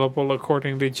available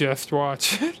according to Just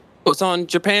Watch? It's on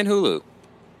Japan Hulu.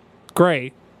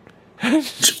 Great.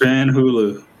 Japan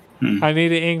Hulu. I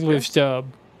need an English dub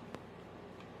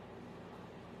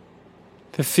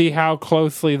to see how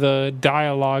closely the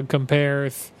dialogue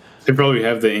compares. They probably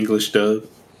have the English dub.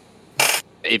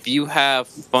 If you have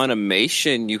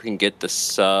Funimation, you can get the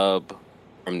sub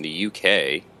from the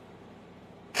UK.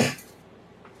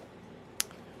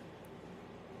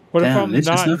 What Damn, if I'm it's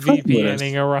just not not fucking with us.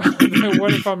 VPNing around?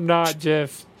 What if I'm not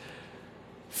just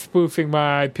spoofing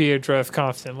my IP address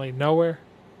constantly? Nowhere?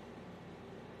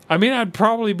 I mean, I'd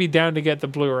probably be down to get the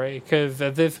Blu-ray, because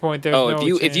at this point, there's no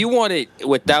if you chance. want it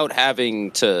without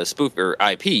having to spoof your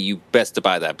IP, you best to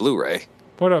buy that Blu-ray.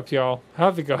 What up, y'all?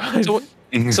 How's it going?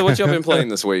 So what y'all been playing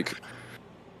this week?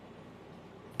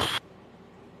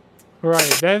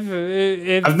 Right.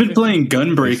 It's, I've been playing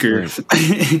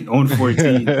Gunbreaker on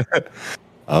 14.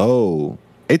 Oh,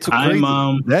 it's crazy.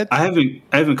 I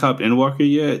haven't copped Endwalker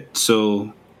yet,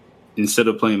 so instead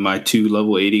of playing my 2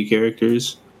 level 80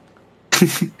 characters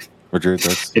Richard,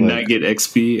 that's and not get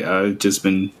XP, I've just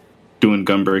been doing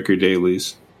Gunbreaker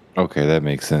dailies. okay. That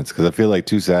makes sense, because I feel like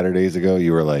 2 Saturdays ago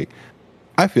you were like,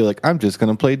 I feel like I'm just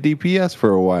gonna play DPS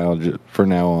for a while for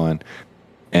now on,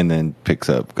 and then picks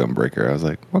up Gunbreaker. I was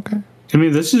like, okay, I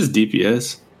mean, that's just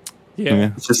DPS.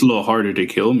 yeah. It's just a little harder to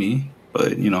kill me,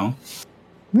 but you know.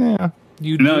 yeah.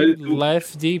 You No, do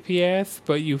less DPS,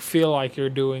 but you feel like you're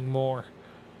doing more.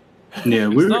 Yeah,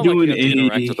 we It's were not doing like you have to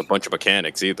interact 80. with a bunch of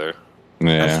mechanics either. I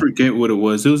Yeah. forget what it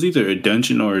was. It was either a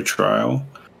dungeon or a trial.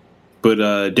 But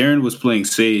Darren was playing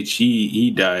Sage. He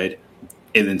died,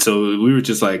 and then so we were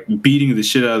just like beating the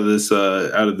shit out of this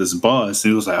boss.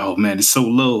 And it was like, oh man, it's so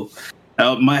low.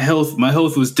 My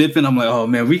health was dipping. I'm like, oh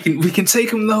man, we can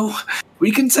take him though.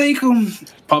 We can take him.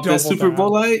 Pop that Double Super down.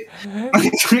 Bolite.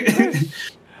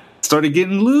 Started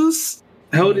getting loose.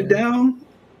 Held it down.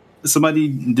 Somebody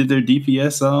did their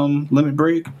DPS limit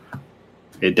break.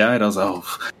 It died. I was like,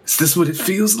 oh, is this what it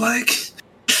feels like?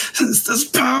 Is this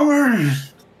power?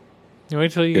 You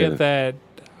wait till you Yeah. get that.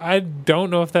 I don't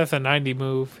know if that's a 90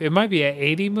 move. It might be an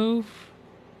 80 move,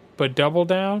 but double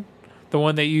down. The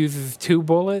one that uses 2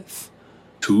 bullets.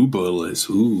 2 bullets.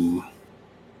 Ooh.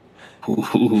 Ooh,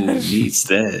 needs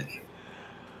that.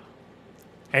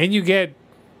 And you get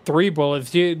 3 bullets.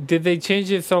 Did they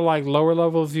change it so like lower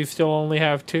levels you still only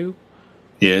have 2?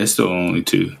 Yeah, it's still only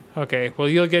 2. Okay, well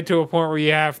you'll get to a point where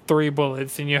you have 3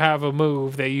 bullets and you have a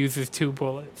move that uses 2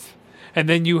 bullets. And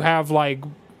then you have like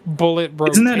bullet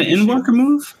rotation. Isn't that an Endwalker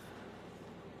move?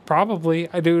 Probably.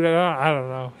 I don't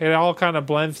know. It all kind of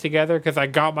blends together because I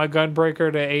got my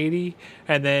Gunbreaker to 80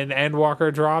 and then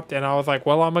Endwalker dropped and I was like,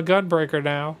 well, I'm a Gunbreaker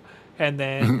now. And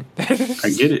then... I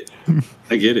get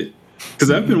it.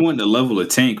 Because I've been wanting to level a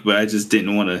tank, but I just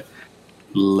didn't want to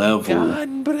level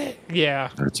Gunbreaker. Yeah.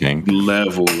 Or tank.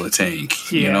 level a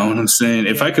tank. You Yeah. know what I'm saying?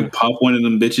 If I Yeah. could pop one of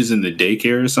them bitches in the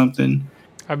daycare or something.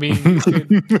 I mean,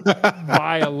 you could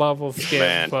buy a level skin,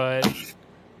 Man. but...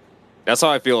 That's how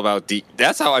I feel about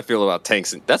That's how I feel about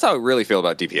tanks. That's how I really feel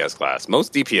about DPS class.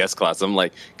 Most DPS class, I'm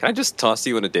like, can I just toss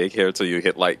you in a daycare until you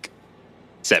hit like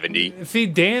 70? See,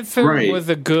 Dancer Right. was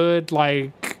a good,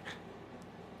 like...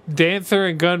 Dancer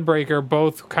and Gunbreaker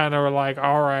both kind of were like,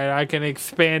 all right, I can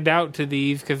expand out to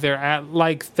these because they're at,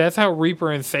 like, that's how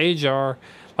Reaper and Sage are.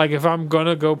 Like, if I'm going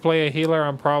to go play a healer,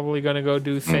 I'm probably going to go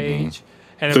do Sage.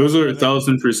 And if Those I'm are gonna-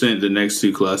 1,000% the next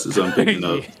 2 classes I'm picking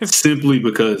up. Simply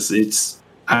because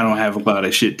I don't have a lot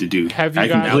of shit to do. Have you I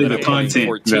can guys- play Now the that I'm playing content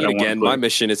 14 that I want again, to my play.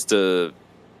 mission is to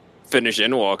finish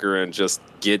Endwalker and just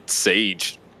get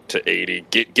Sage to 80.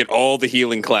 Get all the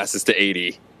healing classes to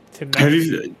 80. tonight. Have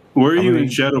you? Where are you many- in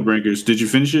Shadowbringers? Did you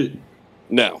finish it?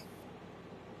 No.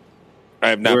 I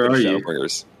have not Where finished are you?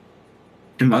 Shadowbringers.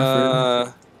 In my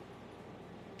friend?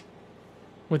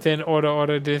 Within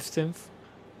order distance.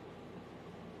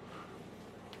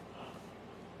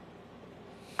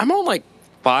 I'm on like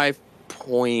 5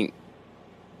 point.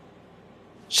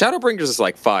 Shadowbringers is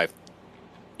like 5.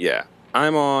 Yeah.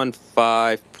 I'm on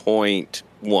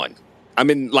 5.1. I'm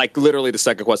in like literally the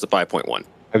second quest of 5.1.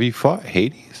 Have you fought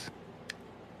Hades?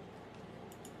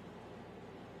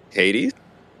 Hades?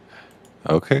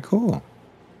 Okay, cool.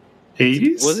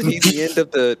 Hades? Wasn't he the end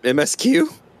of the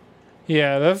MSQ?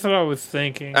 Yeah, that's what I was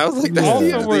thinking. I was like, that's the also,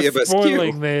 end of we're the MSQ.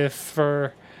 spoiling this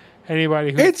for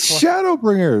anybody who... It's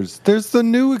Shadowbringers. There's the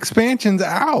new expansions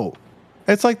out.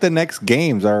 It's like the next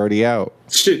game's already out.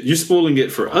 Shit, you're spoiling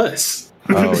it for us.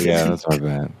 Oh yeah, that's my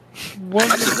bad.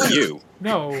 What? You.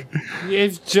 No,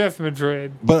 it's just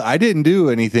Madrid. But I didn't do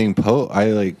anything.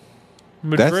 Madrid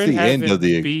That's the end hasn't of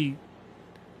the- beat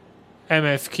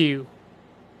MSQ.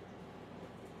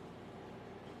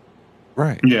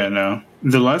 Right. Yeah, no.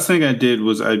 The last thing I did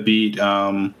was I beat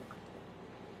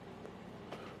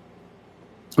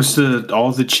what's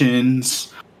all the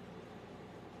chins.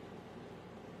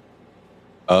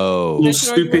 Oh, Little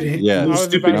stupid, Yeah. I little was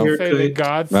stupid about to say the haircut.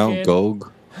 God Mount skin.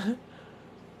 Gog.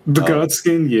 The god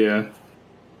skin, yeah.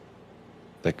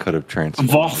 That could have transformed.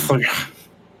 Valthia.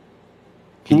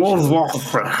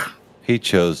 He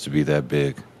chose to be that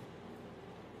big.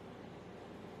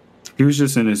 He was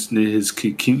just in his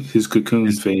cocoon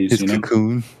phase, His you know.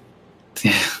 cocoon.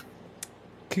 Yeah.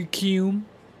 Cocoon.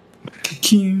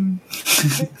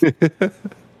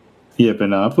 Yeah, but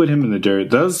no, I put him in the dirt.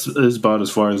 That's about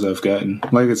as far as I've gotten.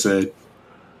 Like I said,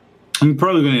 I'm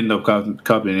probably going to end up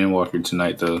copying Endwalker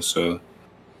tonight, though. So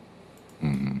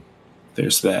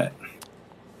there's that.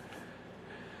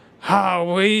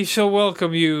 We shall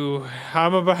welcome you.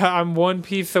 I'm one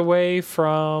piece away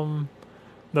from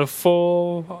the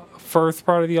full first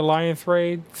part of the Alliance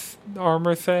Raids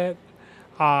armor set.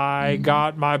 I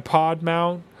got my pod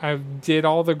mount. I did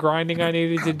all the grinding I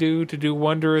needed to do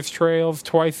Wondrous Trails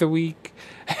twice a week,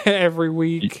 every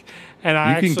week.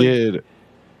 And you can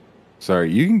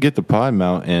get the pod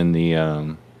mount in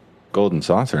the Golden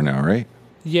Saucer now, right?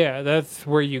 Yeah, that's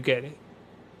where you get it.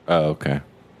 Oh, okay.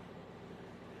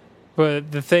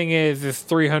 But the thing is, it's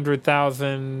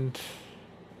 300,000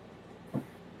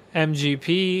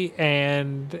 MGP,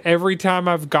 and every time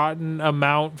I've gotten a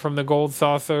mount from the Gold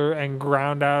Saucer and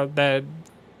ground out that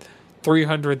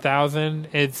 300,000,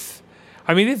 it's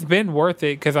been worth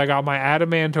it because I got my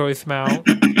Adamantoise mount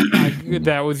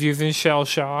that was using Shell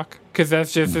Shock, because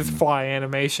that's just his fly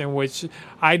animation, which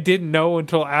I didn't know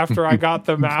until after I got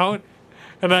the mount,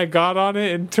 and I got on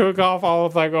it and took off. I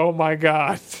was like, oh my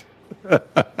god.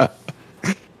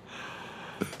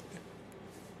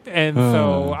 And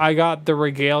so I got the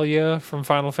Regalia from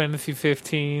Final Fantasy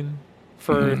 15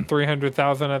 for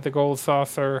 300,000 at the Gold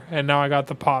Saucer, and now I got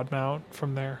the pod mount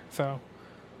from there. So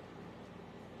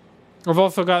I've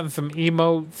also gotten some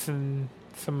emotes and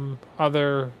some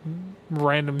other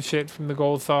random shit from the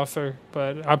Gold Saucer,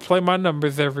 but I play my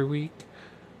numbers every week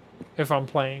if I'm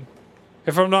playing.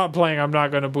 If I'm not playing, I'm not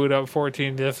going to boot up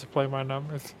 14 just to play my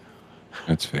numbers.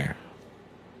 That's fair.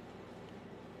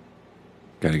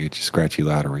 Got to get your scratchy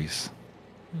lotteries.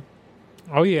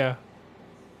 Oh, yeah.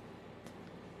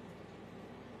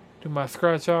 Do my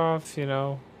scratch offs,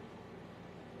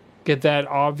 Get that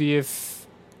obvious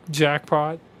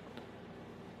jackpot.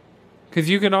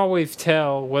 Because you can always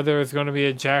tell whether it's going to be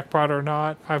a jackpot or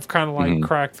not. I've kind of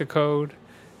cracked the code.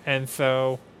 And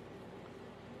so.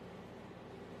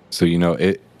 So,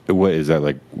 what is that,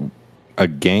 like a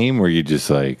game where you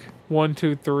just like 1,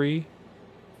 2, 3?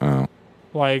 Oh.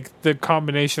 Like the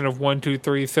combination of 1, 2,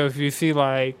 3. So if you see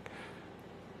like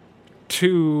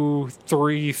 2,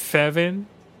 3, 7,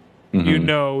 you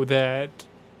know that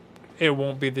it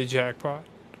won't be the jackpot.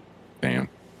 Damn.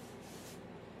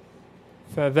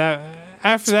 So that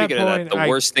after Speaking that point, of that, the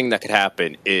worst thing that could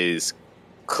happen is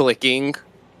clicking,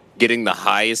 getting the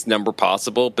highest number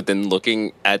possible, but then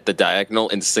looking at the diagonal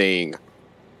and saying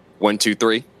 1, 2,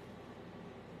 3.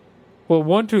 Well,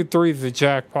 1, 2, 3 is the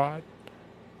jackpot.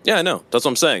 Yeah, I know. That's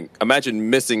what I'm saying. Imagine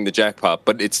missing the jackpot,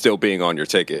 but it's still being on your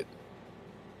ticket.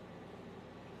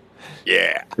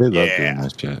 Yeah. They love doing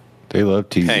that shit. They love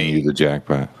teasing you the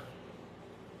jackpot.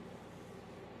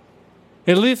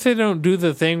 At least they don't do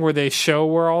the thing where they show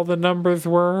where all the numbers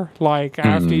were, like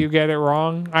after you get it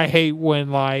wrong. I hate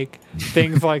when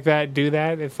things like that do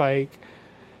that. It's like,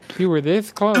 you were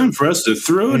this close. Time for us to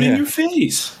throw it in your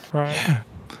face. Right. Yeah.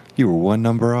 You were one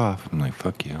number off. I'm like,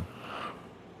 fuck you.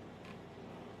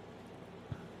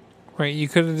 Right, you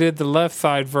could have did the left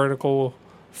side vertical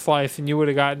slice and you would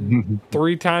have gotten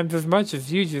 3 times as much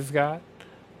as you just got.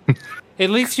 At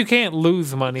least you can't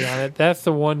lose money on it. That's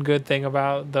the one good thing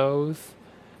about those.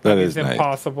 That is it's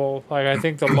impossible. Like, I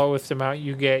think the lowest amount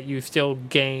you get, you still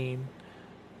gain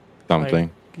something.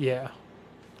 Yeah.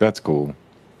 That's cool.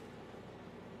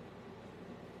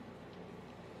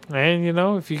 And,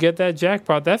 if you get that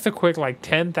jackpot, that's a quick,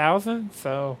 10,000.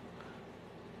 So,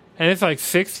 and it's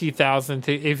 60,000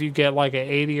 if you get an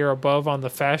 80 or above on the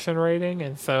fashion rating.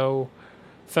 And so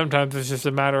sometimes it's just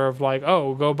a matter of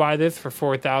go buy this for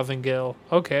 4,000 gil.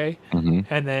 Okay.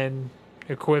 And then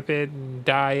equip it and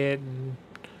dye it and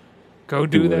go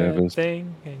do that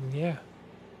thing. And yeah.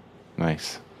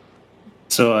 Nice.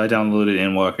 So I downloaded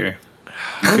Endwalker.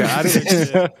 Got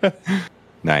it.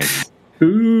 Nice.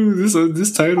 Ooh,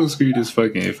 this title screen is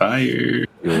fucking fire.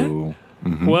 Ooh.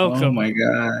 Welcome. Oh my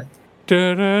god.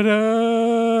 Da, da,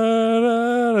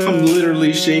 da, I'm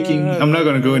literally shaking. I'm not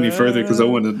going to go any further because I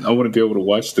want to be able to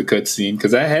watch the cutscene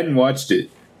because I hadn't watched it.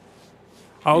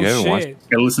 Oh shit!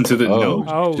 And listen to the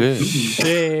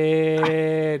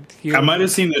shit! I might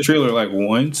have seen the trailer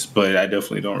once, but I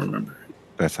definitely don't remember.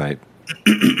 That's hype.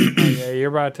 Yeah, you're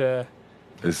about to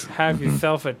have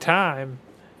yourself a time.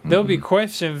 There'll be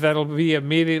questions that'll be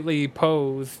immediately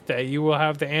posed that you will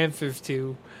have the answers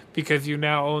to because you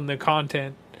now own the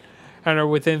content and are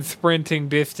within sprinting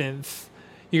distance.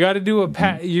 You got to do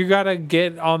You got to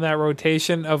get on that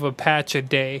rotation of a patch a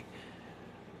day.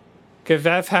 Because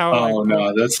that's how. Oh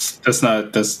no, that's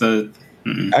not.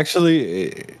 Mm-mm.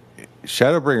 Actually,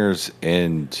 Shadowbringers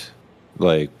and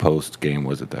like post game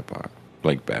wasn't that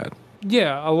bad.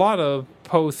 Yeah, a lot of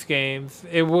post games.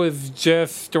 It was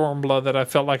just Stormblood that I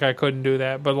felt like I couldn't do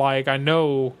that. But like I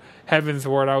know Heaven's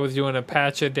Word, I was doing a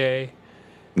patch a day.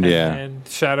 Yeah. And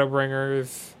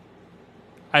Shadowbringers,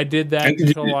 I did that I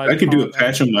can do a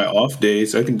patch on my off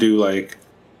days. I can do like.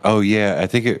 Oh yeah, I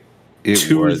think it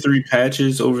 2 or 3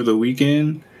 patches over the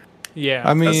weekend. Yeah,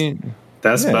 I mean,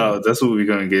 that's what we're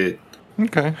gonna get.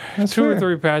 Okay, that's 2 or fair.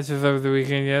 3 patches over the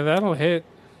weekend. Yeah, that'll hit.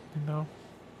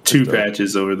 2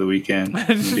 patches over the weekend.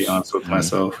 To be honest with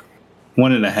myself,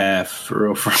 1.5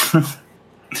 for real.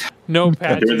 No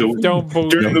patches. Don't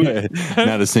believe.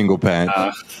 Not a single patch.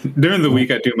 During the week,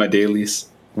 I do my dailies.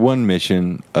 One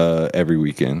mission every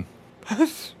weekend.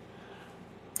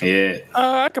 Yeah,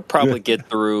 I could probably get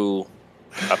through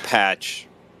a patch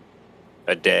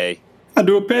a day. I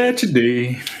do a patch a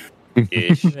day.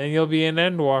 Ish. Then you'll be an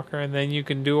Endwalker, and then you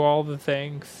can do all the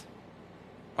things.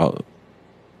 Oh,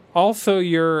 Also,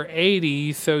 you're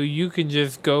 80, so you can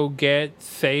just go get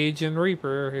Sage and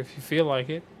Reaper if you feel like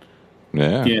it.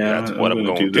 yeah. That's what I'm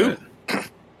going to do. that.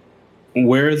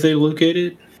 Where are they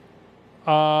located?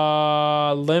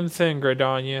 Limsa and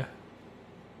Gridania.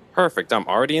 Perfect. I'm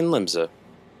already in Limsa.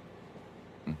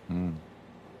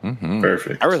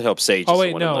 Perfect. I really hope Sage Oh, is wait,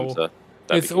 the one no. in Limsa.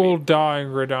 That'd It's be sweet. Ul'dah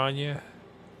and Gridania.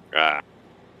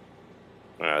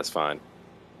 That's fine.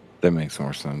 That makes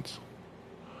more sense.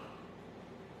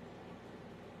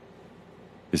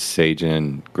 Is Sage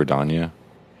in Gridania?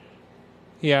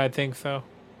 Yeah, I think so.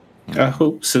 I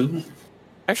hope so.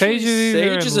 Actually, Sage is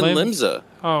either Sage is in in Lims- Limsa.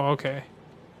 Oh, okay.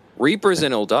 Reaper's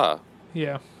in Ul'dah.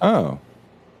 Yeah. Oh,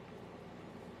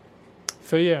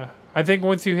 So, yeah. I think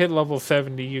once you hit level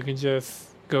 70, you can just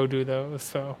go do those.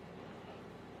 So,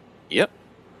 Yep.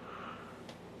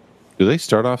 do they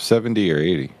start off 70 or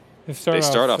 80? they They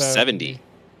start off 70.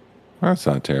 That's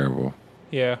not terrible.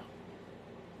 Yeah.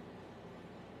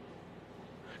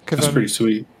 That's pretty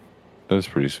sweet. That's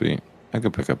pretty sweet. I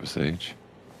could pick up a Sage.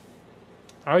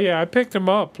 Oh, yeah. I picked them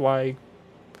up, like,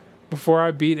 before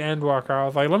I beat Endwalker. I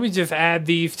was like, let me just add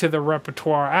these to the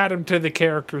repertoire, add them to the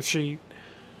character sheet.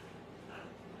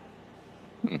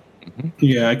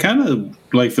 Yeah, I kind of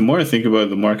like the more I think about it,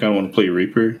 the more I kind of want to play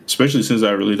Reaper, especially since I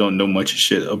really don't know much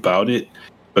shit about it.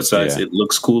 Besides, Yeah. it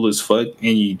looks cool as fuck,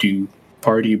 and you do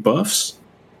party buffs.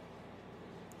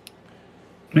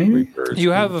 Maybe. Reaper is You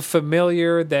cool. have a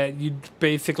familiar that you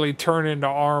basically turn into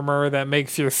armor that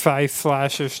makes your scythe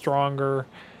slashes stronger.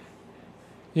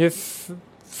 Just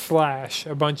slash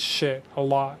a bunch of shit, a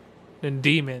lot. And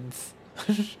demons.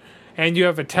 And you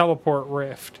have a teleport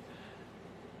rift.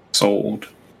 Sold.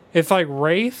 It's like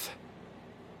Wraith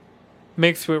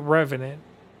mixed with Revenant.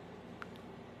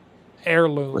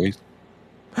 Heirloom. Wraith?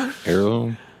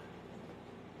 Heirloom?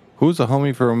 Who's the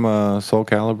homie from Soul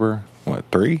Calibur? What,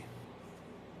 3?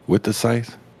 With the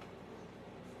scythe?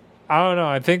 I don't know.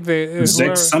 I think they.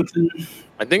 Zex something.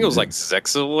 I think it was like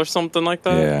Zexel or something like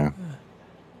that. Yeah.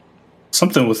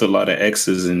 Something with a lot of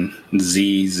X's and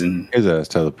Z's and His ass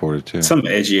teleported too. some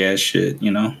edgy ass shit,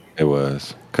 you know? It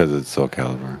was. Because it's Soul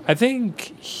Calibur. I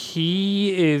think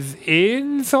he is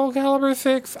in Soul Calibur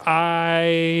 6.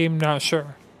 I'm not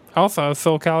sure. I also have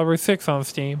Soul Calibur 6 on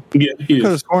Steam. Yeah, he Could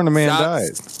have is. sworn the man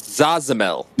died.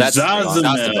 Zazamel. That's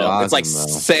Zazamel. It's like Zazamel.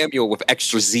 Samuel with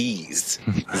extra Z's.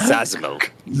 Zazamel.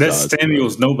 That's Zazamel.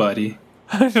 Samuel's nobody.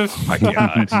 Oh my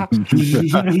god.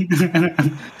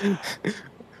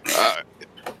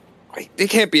 They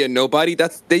can't be a nobody.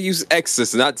 They use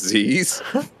X's, not Z's.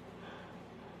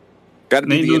 Got to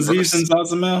be Ain't the no Z's in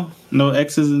inverse. Zazamel? No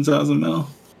X's in Zazamel?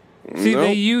 See, No.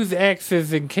 they use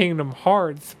X's in Kingdom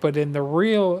Hearts, but in the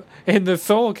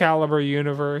Soul Calibur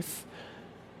universe,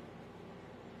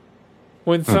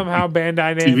 when somehow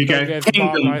Bandai See, we Namco got gets bought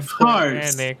Kingdom by Square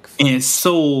Hearts Enix. and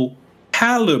Soul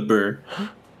Calibur.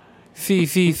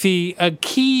 See, a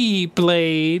key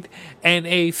blade and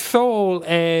a soul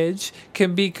edge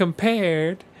can be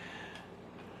compared.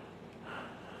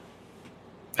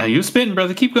 Now you spitting,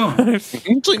 brother. Keep going.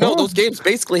 Actually, no. Those games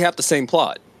basically have the same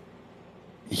plot.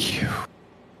 You.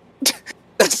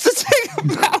 That's the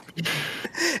thing about it.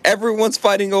 Everyone's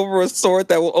fighting over a sword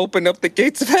that will open up the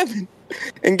gates of heaven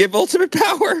and give ultimate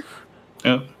power.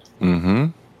 Yep. Mm-hmm.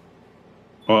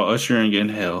 While ushering in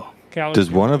hell.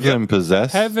 Does one of them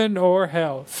possess? Heaven or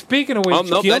hell? Speaking of which, No,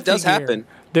 that Guilty does Gear. happen.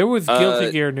 There was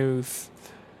Guilty Gear news.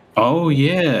 Oh,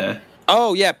 yeah.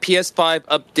 Oh yeah, PS5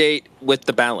 update with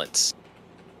the balance.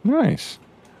 Nice.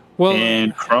 Well,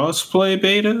 and crossplay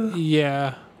beta,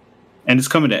 yeah. and it's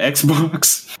coming to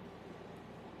Xbox.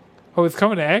 Oh, it's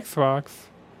coming to Xbox.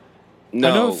 No,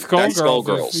 I know that's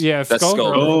Skullgirls is- yeah, That's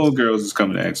Skullgirls. Skullgirls is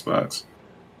coming to Xbox.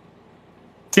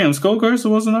 Damn, Skullgirls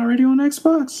wasn't already on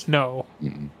Xbox. No.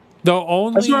 Mm-mm. The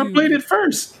only That's where I played it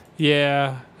first.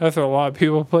 Yeah, that's where a lot of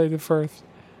people played it first.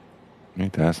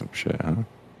 Ain't that some shit, huh?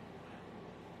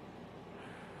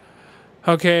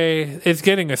 Okay, it's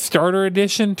getting a starter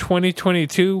edition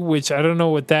 2022, which I don't know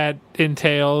what that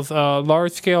entails.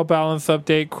 Large scale balance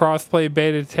update, crossplay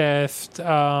beta test,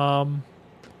 a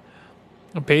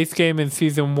base game in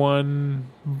season 1,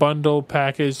 bundle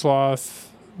package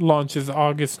launches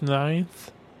August 9th.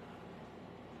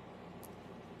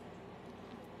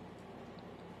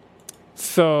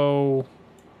 So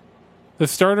the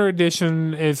starter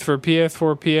edition is for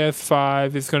PS4,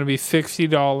 PS5. It's going to be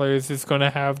 $60. It's going to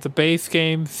have the base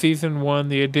game, Season 1,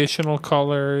 the additional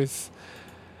colors.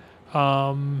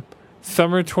 Summer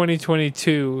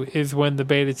 2022 is when the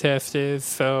beta test is,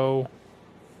 so...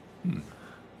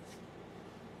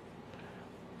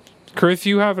 Chris,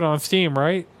 you have it on Steam,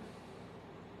 right?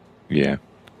 Yeah.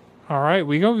 All right,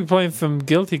 we're going to be playing some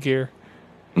Guilty Gear.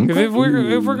 Because if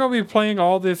we're gonna be playing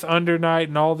all this Under Night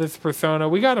and all this Persona,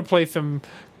 we got to play some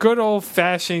good old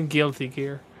fashioned Guilty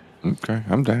Gear. Okay,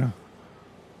 I'm down.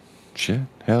 Shit,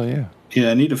 hell yeah.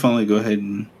 Yeah, I need to finally go ahead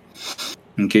and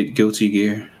get Guilty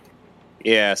Gear.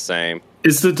 Yeah, same.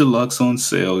 Is the deluxe on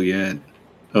sale yet?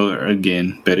 Or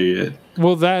again, better yet.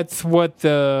 Well, that's what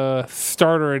the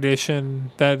starter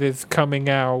edition that is coming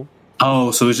out.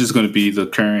 Oh, so it's just going to be the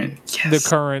current. The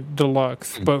current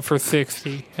deluxe, but for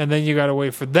 $60, and then you got to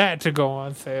wait for that to go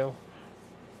on sale.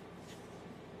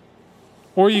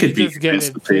 Or you Could could be just get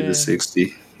expensive it. to pay then. the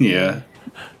 60. Yeah.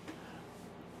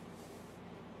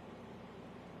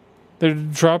 They're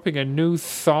dropping a new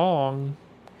song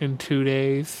in 2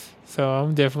 days, so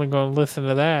I'm definitely going to listen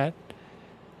to that.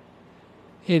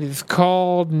 It is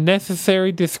called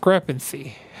Necessary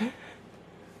Discrepancy.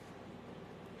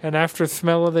 And after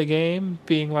Smell of the Game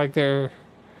being like their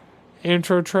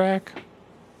intro track.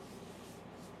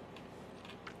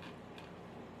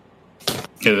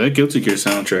 Yeah, that Guilty Gear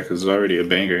soundtrack is already a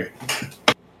banger.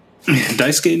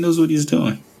 Daisuke knows what he's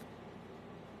doing.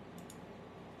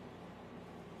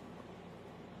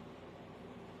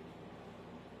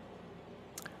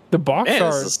 The box Man,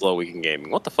 art. this is slow weekend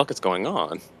gaming. What the fuck is going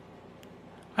on?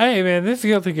 Hey man, this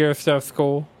Guilty Gear stuff's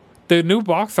cool. The new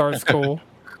box art's cool.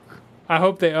 I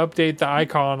hope they update the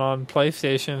icon on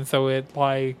PlayStation so it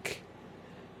like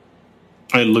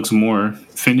It looks more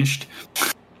finished.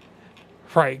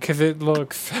 right because it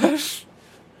looks.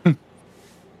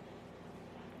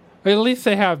 At least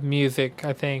they have music,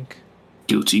 I think.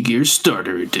 Guilty Gear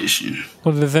Starter Edition.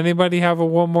 Well, does anybody have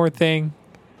one more thing?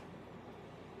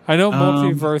 I know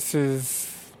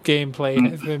Multiverse's gameplay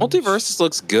has been Multiverses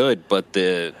looks good, but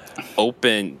the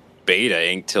open beta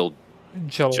ain't till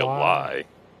July.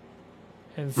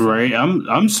 And so Right?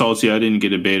 I'm salty I didn't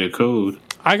get a beta code.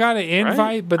 I got an invite,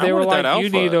 Right? but I they were wanted that like, "You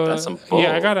alpha. need a That's some bull.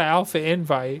 yeah." I got an alpha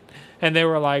invite, and they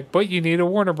were like, "But you need a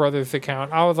Warner Brothers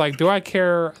account." I was like, "Do I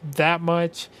care that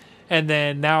much?" And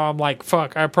then now I'm like,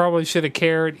 "Fuck! I probably should have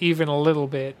cared even a little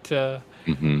bit to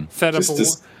set up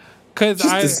because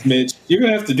I smidge. You're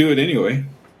gonna have to do it anyway.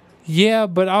 yeah."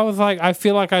 But I was like, I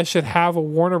feel like I should have a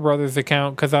Warner Brothers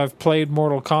account because I've played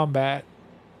Mortal Kombat.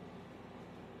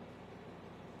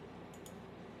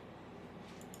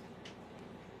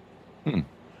 Would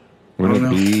don't it know.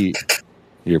 be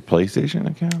your PlayStation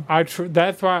account?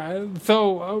 That's why.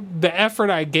 So the effort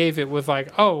I gave it was like,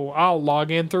 oh, I'll log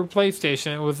in through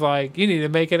PlayStation. It was like, you need to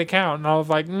make an account, and I was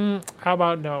like, how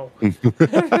about no?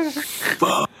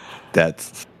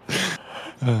 That's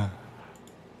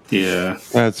Yeah.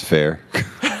 fair.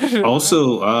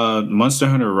 Also, Monster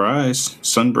Hunter Rise,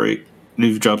 Sunbreak.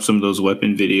 They've dropped some of those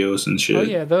weapon videos and shit. Oh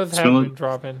yeah, those It's have been been look-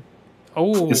 dropping.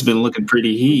 Oh It's been looking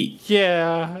pretty heat.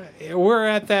 yeah, we're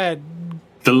at that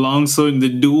The longsword and the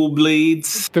dual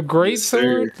blades. the great Yes, sir.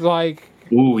 sword. Like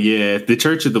Oh yeah, the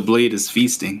Church of the Blade is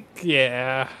feasting.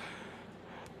 yeah,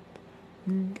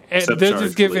 and Except they're Charge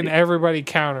just giving Blade. everybody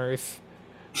counters.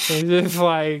 They're just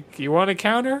like, you want a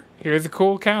counter? Here's a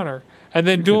cool counter. And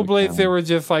then dual blades, they were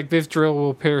just like, this drill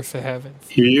will pierce the heavens.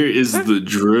 Here is the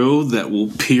drill that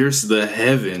will pierce the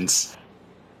heavens.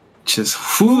 Just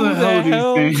who the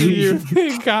hell do you think?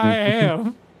 think I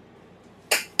am?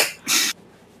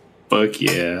 Fuck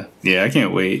yeah. Yeah, I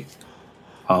can't wait.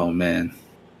 Oh man.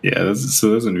 Yeah, that's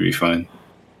gonna be fun.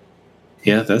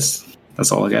 Yeah, that's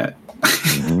all I got.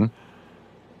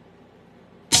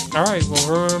 All right.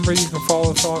 Well, remember you can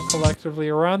follow us all collectively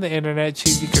around the internet,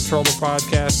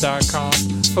 cheesycontrollerpodcast.com.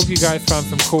 Hope you guys found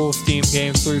some cool Steam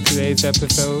games through today's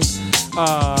episode.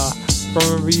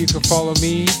 Remember you can follow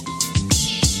me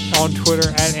on Twitter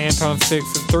at Anton6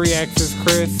 with 3X's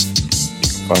Chris.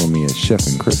 Follow me as Chef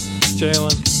and Chris.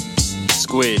 Jalen.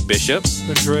 Squid Bishop.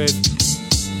 Madrid.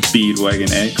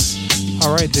 Speedwagon X.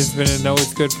 All right, this has been a Know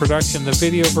It's Good production. The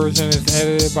video version is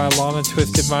edited by Lana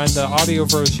Twisted Mind. The audio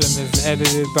version is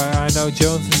edited by I Know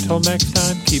Jones. Until next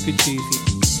time, keep it cheesy.